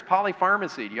 Then there's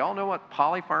polypharmacy. Do y'all know what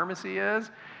polypharmacy is?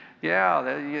 Yeah,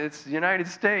 it's the United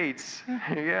States.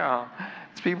 Yeah,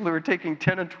 it's people who are taking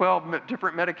 10 and 12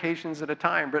 different medications at a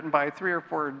time, written by 3 or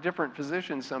 4 different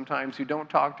physicians sometimes who don't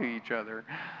talk to each other.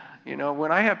 You know,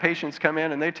 when I have patients come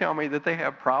in and they tell me that they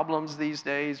have problems these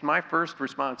days, my first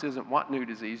response isn't, what new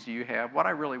disease do you have? What I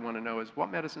really want to know is,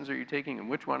 what medicines are you taking and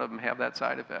which one of them have that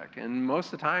side effect? And most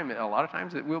of the time, a lot of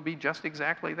times, it will be just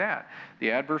exactly that.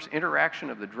 The adverse interaction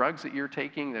of the drugs that you're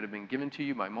taking that have been given to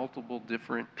you by multiple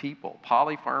different people.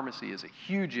 Polypharmacy is a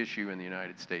huge issue in the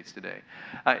United States today.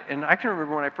 And I can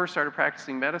remember when I first started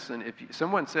practicing medicine, if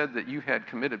someone said that you had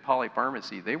committed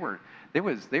polypharmacy,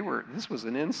 this was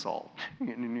an insult.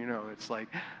 You know, it's like,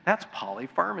 that's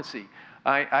polypharmacy.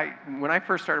 When I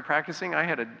first started practicing,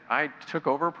 I took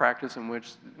over a practice in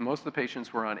which most of the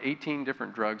patients were on 18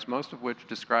 different drugs, most of which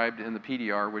described in the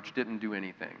PDR, which didn't do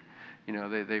anything. You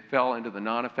know, they fell into the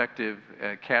non-effective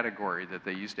category that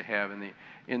they used to have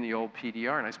in the old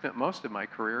PDR. And I spent most of my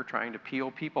career trying to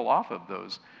peel people off of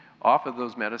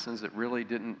those medicines that really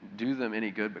didn't do them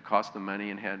any good but cost them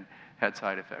money and had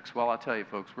side effects. Well, I'll tell you,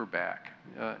 folks, we're back.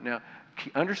 Now,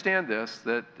 understand this,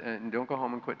 and don't go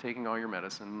home and quit taking all your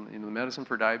medicine. You know, the medicine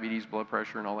for diabetes, blood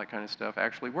pressure, and all that kind of stuff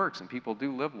actually works, and people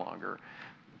do live longer.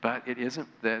 But it isn't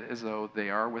that as though they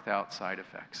are without side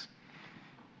effects.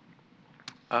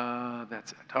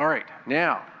 That's it. All right,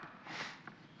 now,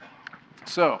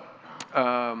 so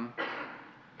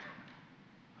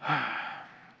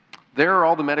there are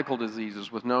all the medical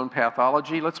diseases with known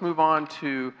pathology. Let's move on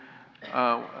to,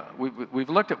 we've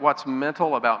looked at what's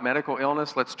mental about medical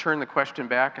illness. Let's turn the question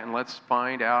back and let's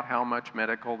find out how much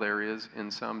medical there is in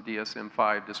some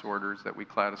DSM-5 disorders that we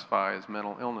classify as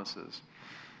mental illnesses.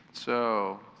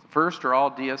 So first are all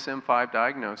DSM-5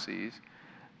 diagnoses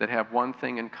that have one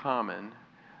thing in common.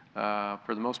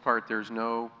 For the most part, there's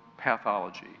no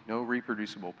pathology, no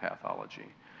reproducible pathology.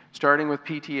 Starting with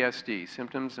PTSD,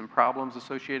 symptoms and problems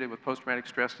associated with post-traumatic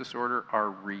stress disorder are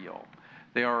real.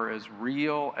 They are as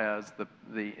real as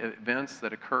the events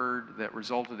that occurred that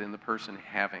resulted in the person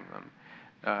having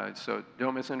them. So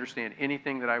don't misunderstand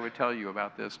anything that I would tell you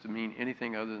about this to mean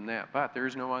anything other than that. But there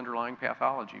is no underlying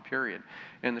pathology, period.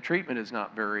 And the treatment is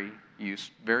not very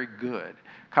good.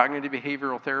 Cognitive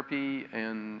behavioral therapy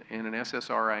and an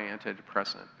SSRI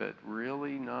antidepressant, but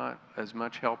really not as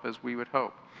much help as we would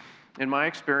hope. In my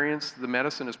experience, the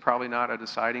medicine is probably not a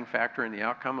deciding factor in the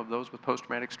outcome of those with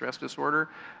post-traumatic stress disorder.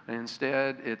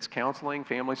 Instead, it's counseling,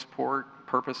 family support,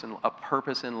 a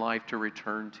purpose in life to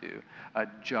return to, a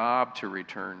job to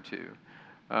return to.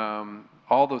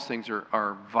 All those things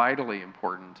are vitally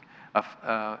important.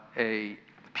 A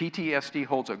PTSD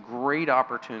holds a great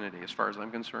opportunity, as far as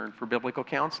I'm concerned, for biblical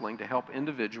counseling to help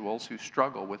individuals who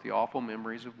struggle with the awful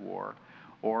memories of war,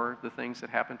 or the things that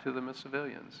happen to them as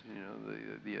civilians, you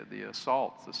know, the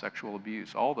assaults, the sexual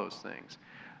abuse, all those things.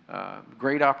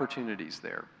 Great opportunities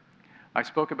there. I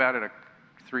spoke about it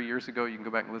 3 years ago. You can go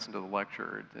back and listen to the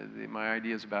lecture. My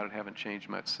ideas about it haven't changed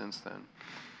much since then.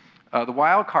 The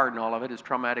wild card in all of it is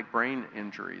traumatic brain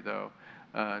injury, though.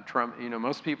 You know,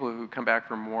 most people who come back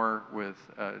from war with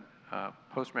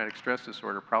post-traumatic stress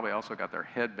disorder probably also got their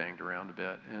head banged around a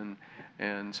bit.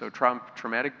 And so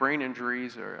traumatic brain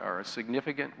injuries are a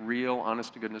significant, real,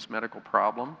 honest-to-goodness medical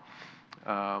problem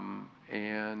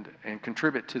and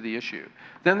contribute to the issue.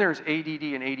 Then there's ADD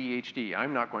and ADHD.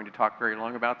 I'm not going to talk very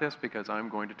long about this because I'm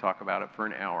going to talk about it for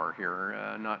an hour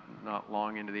here, not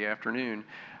long into the afternoon.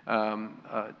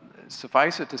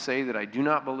 Suffice it to say that I do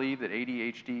not believe that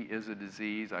ADHD is a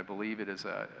disease. I believe it is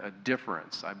a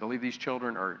difference. I believe these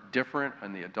children are different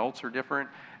and the adults are different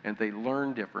and they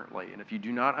learn differently. And if you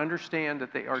do not understand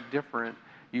that they are different,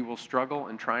 you will struggle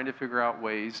in trying to figure out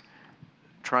ways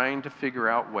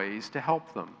to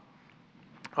help them.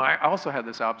 I also had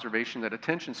this observation that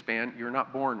attention span you're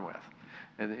not born with.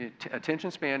 And attention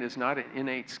span is not an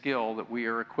innate skill that we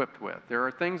are equipped with. There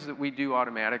are things that we do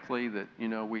automatically that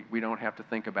we don't have to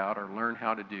think about or learn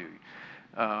how to do.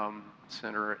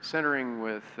 Centering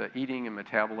with eating and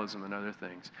metabolism and other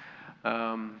things.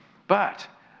 But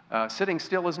sitting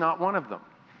still is not one of them.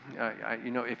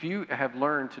 If you have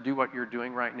learned to do what you're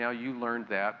doing right now, you learned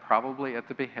that probably at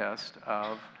the behest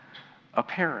of a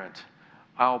parent,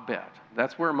 I'll bet.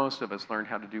 That's where most of us learned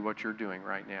how to do what you're doing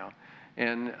right now.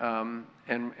 And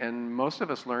most of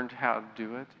us learned how to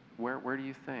do it. Where do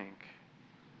you think?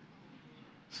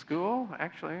 School?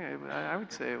 Actually, I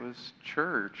would say it was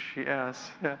church,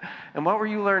 yes. Yeah. And what were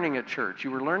you learning at church?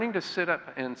 You were learning to sit up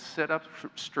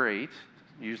straight,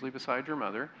 usually beside your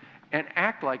mother, and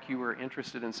act like you were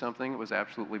interested in something that was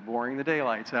absolutely boring the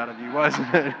daylights out of you,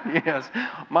 wasn't it? Yes.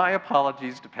 My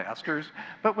apologies to pastors,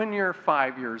 but when you're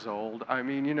 5 years old, I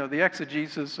mean, the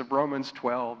exegesis of Romans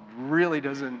 12 really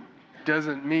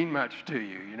doesn't mean much to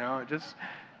you, it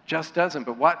just doesn't.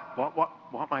 But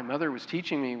what my mother was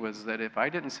teaching me was that if I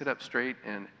didn't sit up straight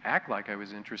and act like I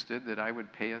was interested, that I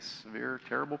would pay a severe,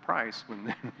 terrible price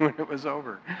when it was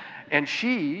over. And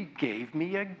she gave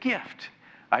me a gift.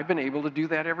 I've been able to do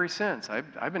that ever since.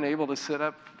 I've been able to sit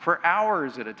up for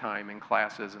hours at a time in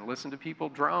classes and listen to people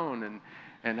drone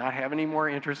and not have any more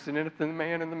interest in it than the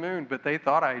man in the moon, but they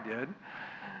thought I did.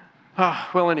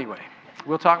 Well, anyway,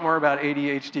 we'll talk more about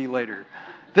ADHD later.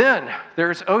 Then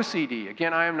there's OCD.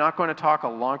 Again, I am not going to talk a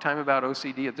long time about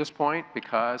OCD at this point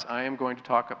because I am going to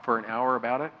talk for an hour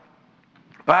about it.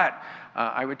 But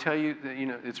I would tell you that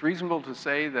it's reasonable to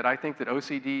say that I think that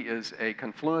OCD is a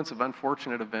confluence of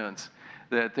unfortunate events,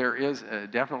 that there is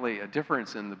definitely a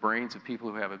difference in the brains of people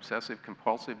who have obsessive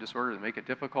compulsive disorder that make it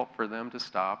difficult for them to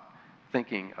stop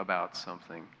thinking about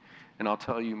something. And I'll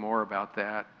tell you more about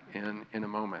that in a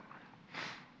moment,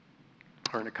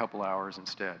 or in a couple hours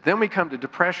instead. Then we come to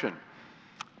depression.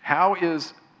 And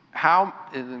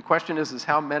the question is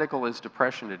how medical is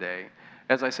depression today?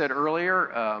 As I said earlier,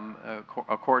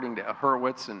 according to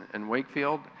Hurwitz and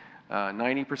Wakefield,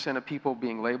 90% of people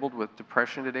being labeled with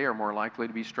depression today are more likely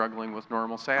to be struggling with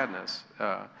normal sadness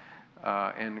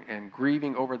and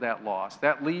grieving over that loss.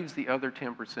 That leaves the other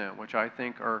 10%, which I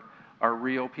think are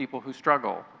real people who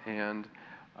struggle and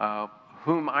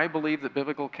whom I believe that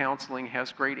biblical counseling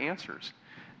has great answers.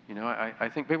 I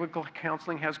think biblical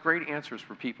counseling has great answers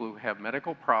for people who have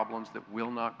medical problems that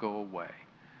will not go away.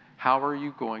 How are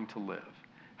you going to live?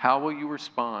 How will you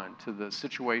respond to the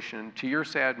situation, to your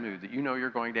sad mood that you're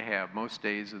going to have most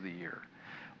days of the year?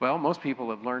 Well, most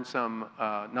people have learned some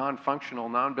non-functional,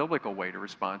 non-biblical way to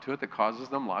respond to it that causes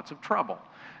them lots of trouble.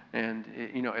 And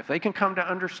if they can come to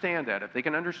understand that, if they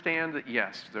can understand that,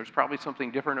 yes, there's probably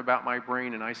something different about my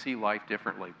brain and I see life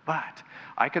differently, but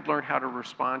I could learn how to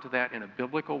respond to that in a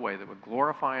biblical way that would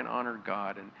glorify and honor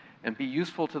God and be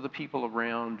useful to the people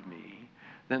around me,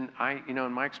 then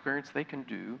in my experience, they can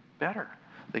do better.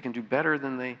 They can do better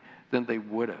than they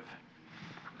would have.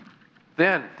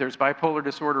 Then there's bipolar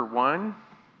disorder 1.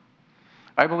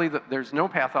 I believe that there's no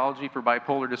pathology for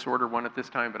bipolar disorder 1 at this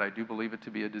time, but I do believe it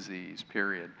to be a disease,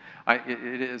 period.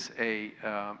 It is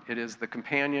the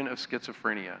companion of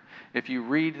schizophrenia. If you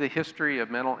read the history of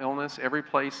mental illness, every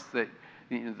place that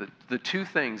the two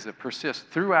things that persist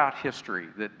throughout history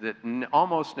that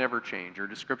almost never change are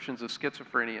descriptions of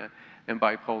schizophrenia and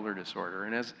bipolar disorder.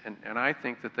 And I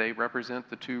think that they represent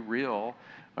the two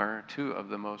of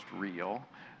the most real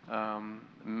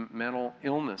mental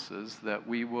illnesses that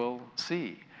we will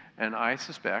see. And I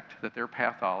suspect that their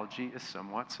pathology is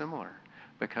somewhat similar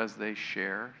because they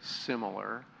share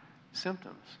similar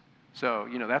symptoms. So,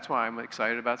 that's why I'm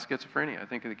excited about schizophrenia. I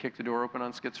think if they kick the door open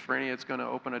on schizophrenia, it's going to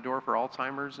open a door for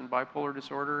Alzheimer's and bipolar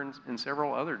disorder and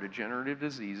several other degenerative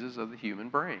diseases of the human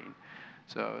brain.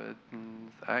 So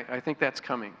I think that's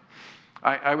coming.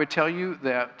 I would tell you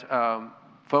that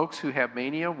folks who have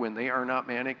mania, when they are not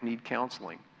manic, need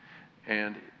counseling.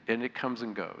 And it comes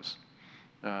and goes.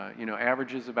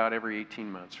 Averages about every 18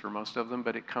 months for most of them,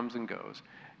 but it comes and goes.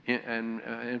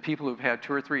 And people who've had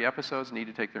 2 or 3 episodes need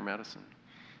to take their medicine.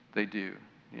 They do.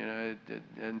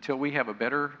 Until we have a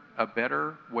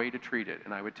better way to treat it.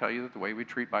 And I would tell you that the way we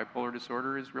treat bipolar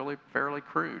disorder is really fairly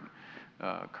crude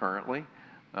currently.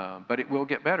 But it will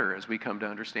get better as we come to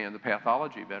understand the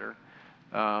pathology better.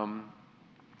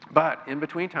 But in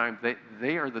between time,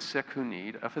 they are the sick who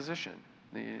need a physician.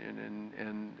 And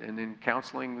in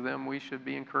counseling them, we should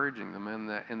be encouraging them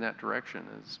in that direction,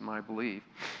 is my belief.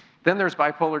 Then there's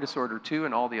bipolar disorder 2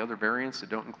 and all the other variants that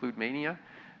don't include mania.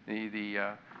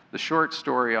 the short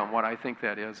story on what I think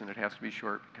that is, and it has to be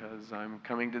short because I'm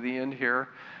coming to the end here,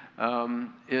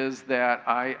 is that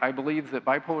I believe that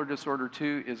bipolar disorder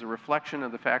 2 is a reflection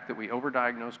of the fact that we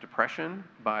overdiagnose depression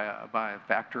by a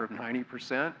factor of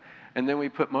 90%. And then we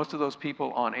put most of those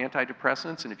people on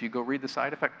antidepressants, and if you go read the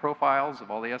side effect profiles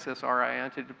of all the SSRI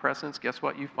antidepressants, guess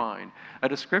what you find? A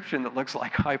description that looks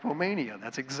like hypomania.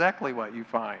 That's exactly what you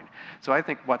find. So I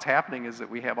think what's happening is that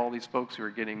we have all these folks who are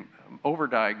getting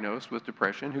overdiagnosed with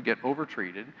depression, who get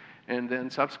overtreated, and then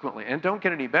subsequently, and don't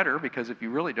get any better, because if you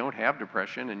really don't have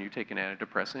depression and you take an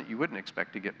antidepressant, you wouldn't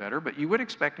expect to get better, but you would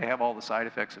expect to have all the side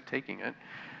effects of taking it.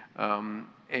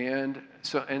 And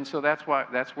so that's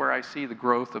where I see the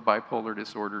growth of bipolar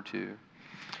disorder 2.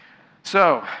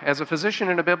 So, as a physician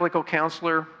and a biblical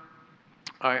counselor,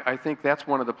 I think that's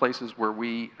one of the places where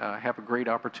we have a great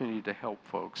opportunity to help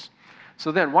folks.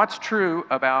 So then, what's true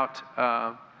about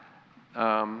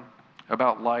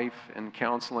life and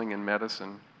counseling and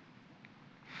medicine?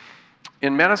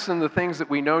 In medicine, the things that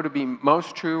we know to be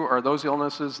most true are those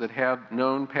illnesses that have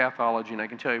known pathology. And I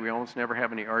can tell you, we almost never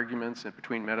have any arguments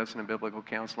between medicine and biblical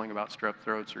counseling about strep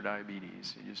throats or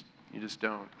diabetes. You just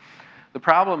don't. The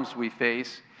problems we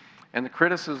face and the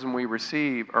criticism we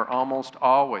receive are almost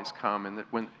always common that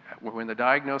when the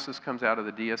diagnosis comes out of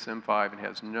the DSM-5, it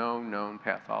has no known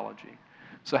pathology.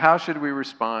 So how should we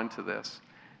respond to this?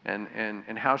 And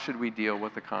how should we deal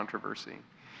with the controversy?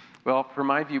 Well, from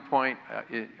my viewpoint,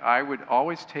 I would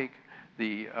always take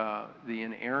the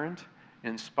inerrant,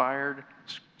 inspired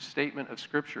statement of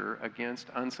Scripture against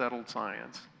unsettled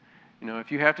science. You know,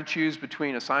 if you have to choose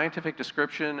between a scientific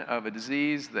description of a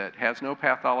disease that has no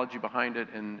pathology behind it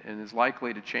and is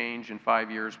likely to change in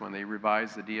 5 years when they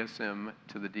revise the DSM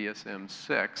to the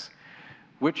DSM-6,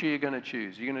 which are you going to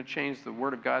choose? Are you going to change the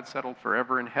Word of God settled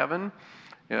forever in heaven?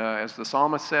 As the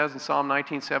psalmist says in Psalm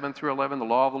 19:7 through 11, the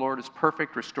law of the Lord is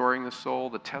perfect, restoring the soul.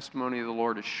 The testimony of the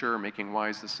Lord is sure, making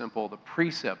wise the simple. The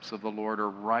precepts of the Lord are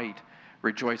right,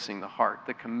 rejoicing the heart.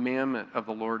 The commandment of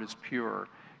the Lord is pure,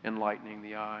 enlightening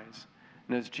the eyes.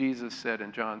 And as Jesus said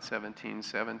in John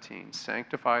 17:17,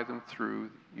 sanctify them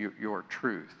through your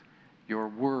truth. Your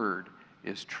word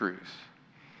is truth.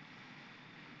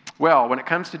 Well, when it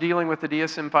comes to dealing with the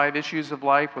DSM-5 issues of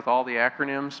life with all the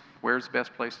acronyms, where's the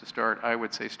best place to start? I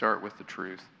would say start with the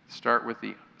truth. Start with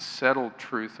the settled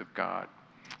truth of God,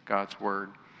 God's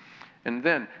Word. And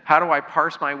then, how do I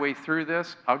parse my way through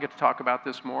this? I'll get to talk about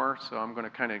this more, so I'm going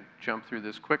to kind of jump through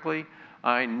this quickly.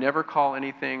 I never call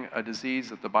anything a disease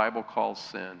that the Bible calls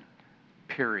sin,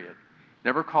 period.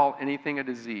 Never call anything a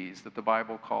disease that the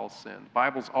Bible calls sin. The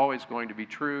Bible's always going to be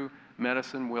true.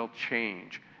 Medicine will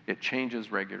change. It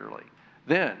changes regularly.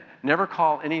 Then, never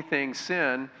call anything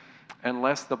sin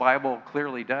unless the Bible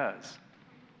clearly does.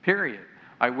 Period.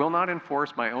 I will not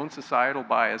enforce my own societal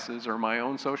biases or my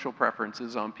own social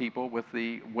preferences on people with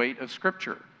the weight of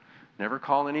Scripture. Never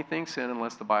call anything sin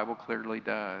unless the Bible clearly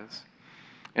does.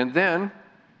 And then,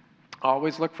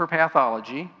 always look for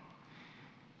pathology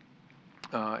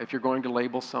if you're going to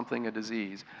label something a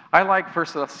disease. I like 1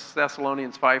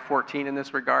 Thessalonians 5:14 in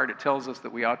this regard. It tells us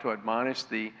that we ought to admonish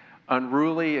the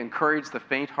unruly, encourage the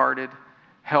faint-hearted,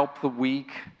 help the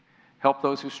weak, help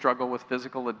those who struggle with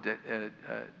physical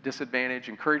disadvantage,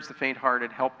 encourage the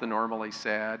faint-hearted, help the normally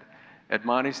sad,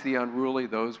 admonish the unruly,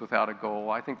 those without a goal.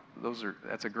 I think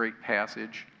that's a great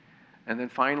passage. And then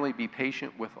finally, be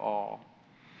patient with all.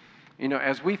 You know,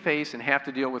 as we face and have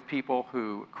to deal with people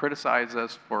who criticize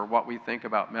us for what we think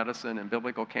about medicine and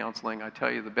biblical counseling, I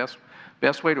tell you the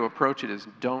best way to approach it is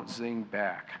don't zing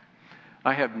back.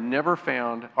 I have never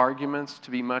found arguments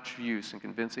to be much use in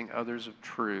convincing others of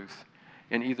truth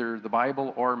in either the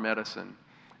Bible or medicine.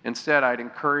 Instead, I'd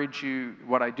encourage you,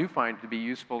 what I do find to be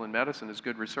useful in medicine is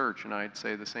good research, and I'd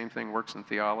say the same thing works in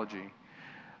theology.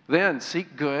 Then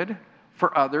seek good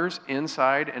for others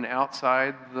inside and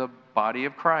outside the body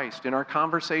of Christ. In our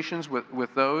conversations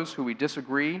with those who we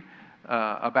disagree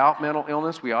about mental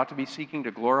illness, we ought to be seeking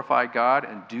to glorify God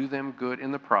and do them good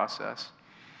in the process.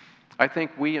 I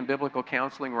think we in biblical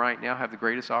counseling right now have the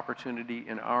greatest opportunity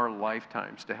in our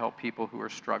lifetimes to help people who are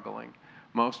struggling,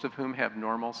 most of whom have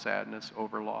normal sadness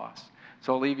over loss.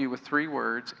 So I'll leave you with 3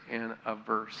 words and a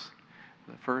verse.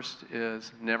 The first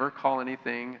is, never call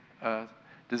anything a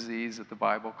disease that the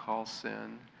Bible calls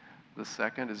sin. The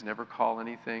second is, never call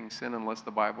anything sin unless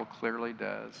the Bible clearly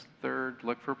does. Third,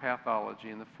 look for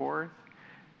pathology. And the fourth,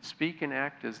 speak and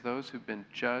act as those who've been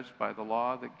judged by the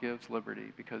law that gives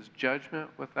liberty, because judgment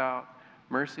without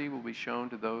mercy will be shown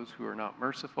to those who are not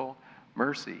merciful.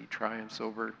 Mercy triumphs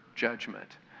over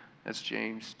judgment. That's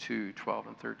James 2:12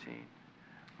 and 13.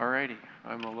 All righty,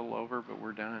 I'm a little over, but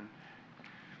we're done.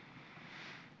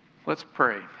 Let's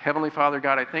pray. Heavenly Father,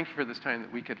 God, I thank you for this time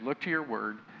that we could look to your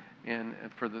word and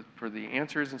for the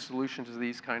answers and solutions to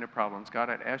these kind of problems.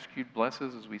 God, I'd ask you to bless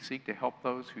us as we seek to help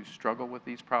those who struggle with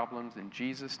these problems. In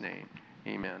Jesus' name,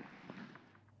 amen.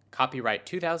 Copyright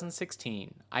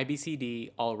 2016,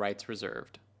 IBCD, all rights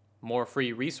reserved. More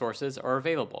free resources are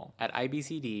available at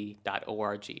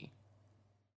ibcd.org.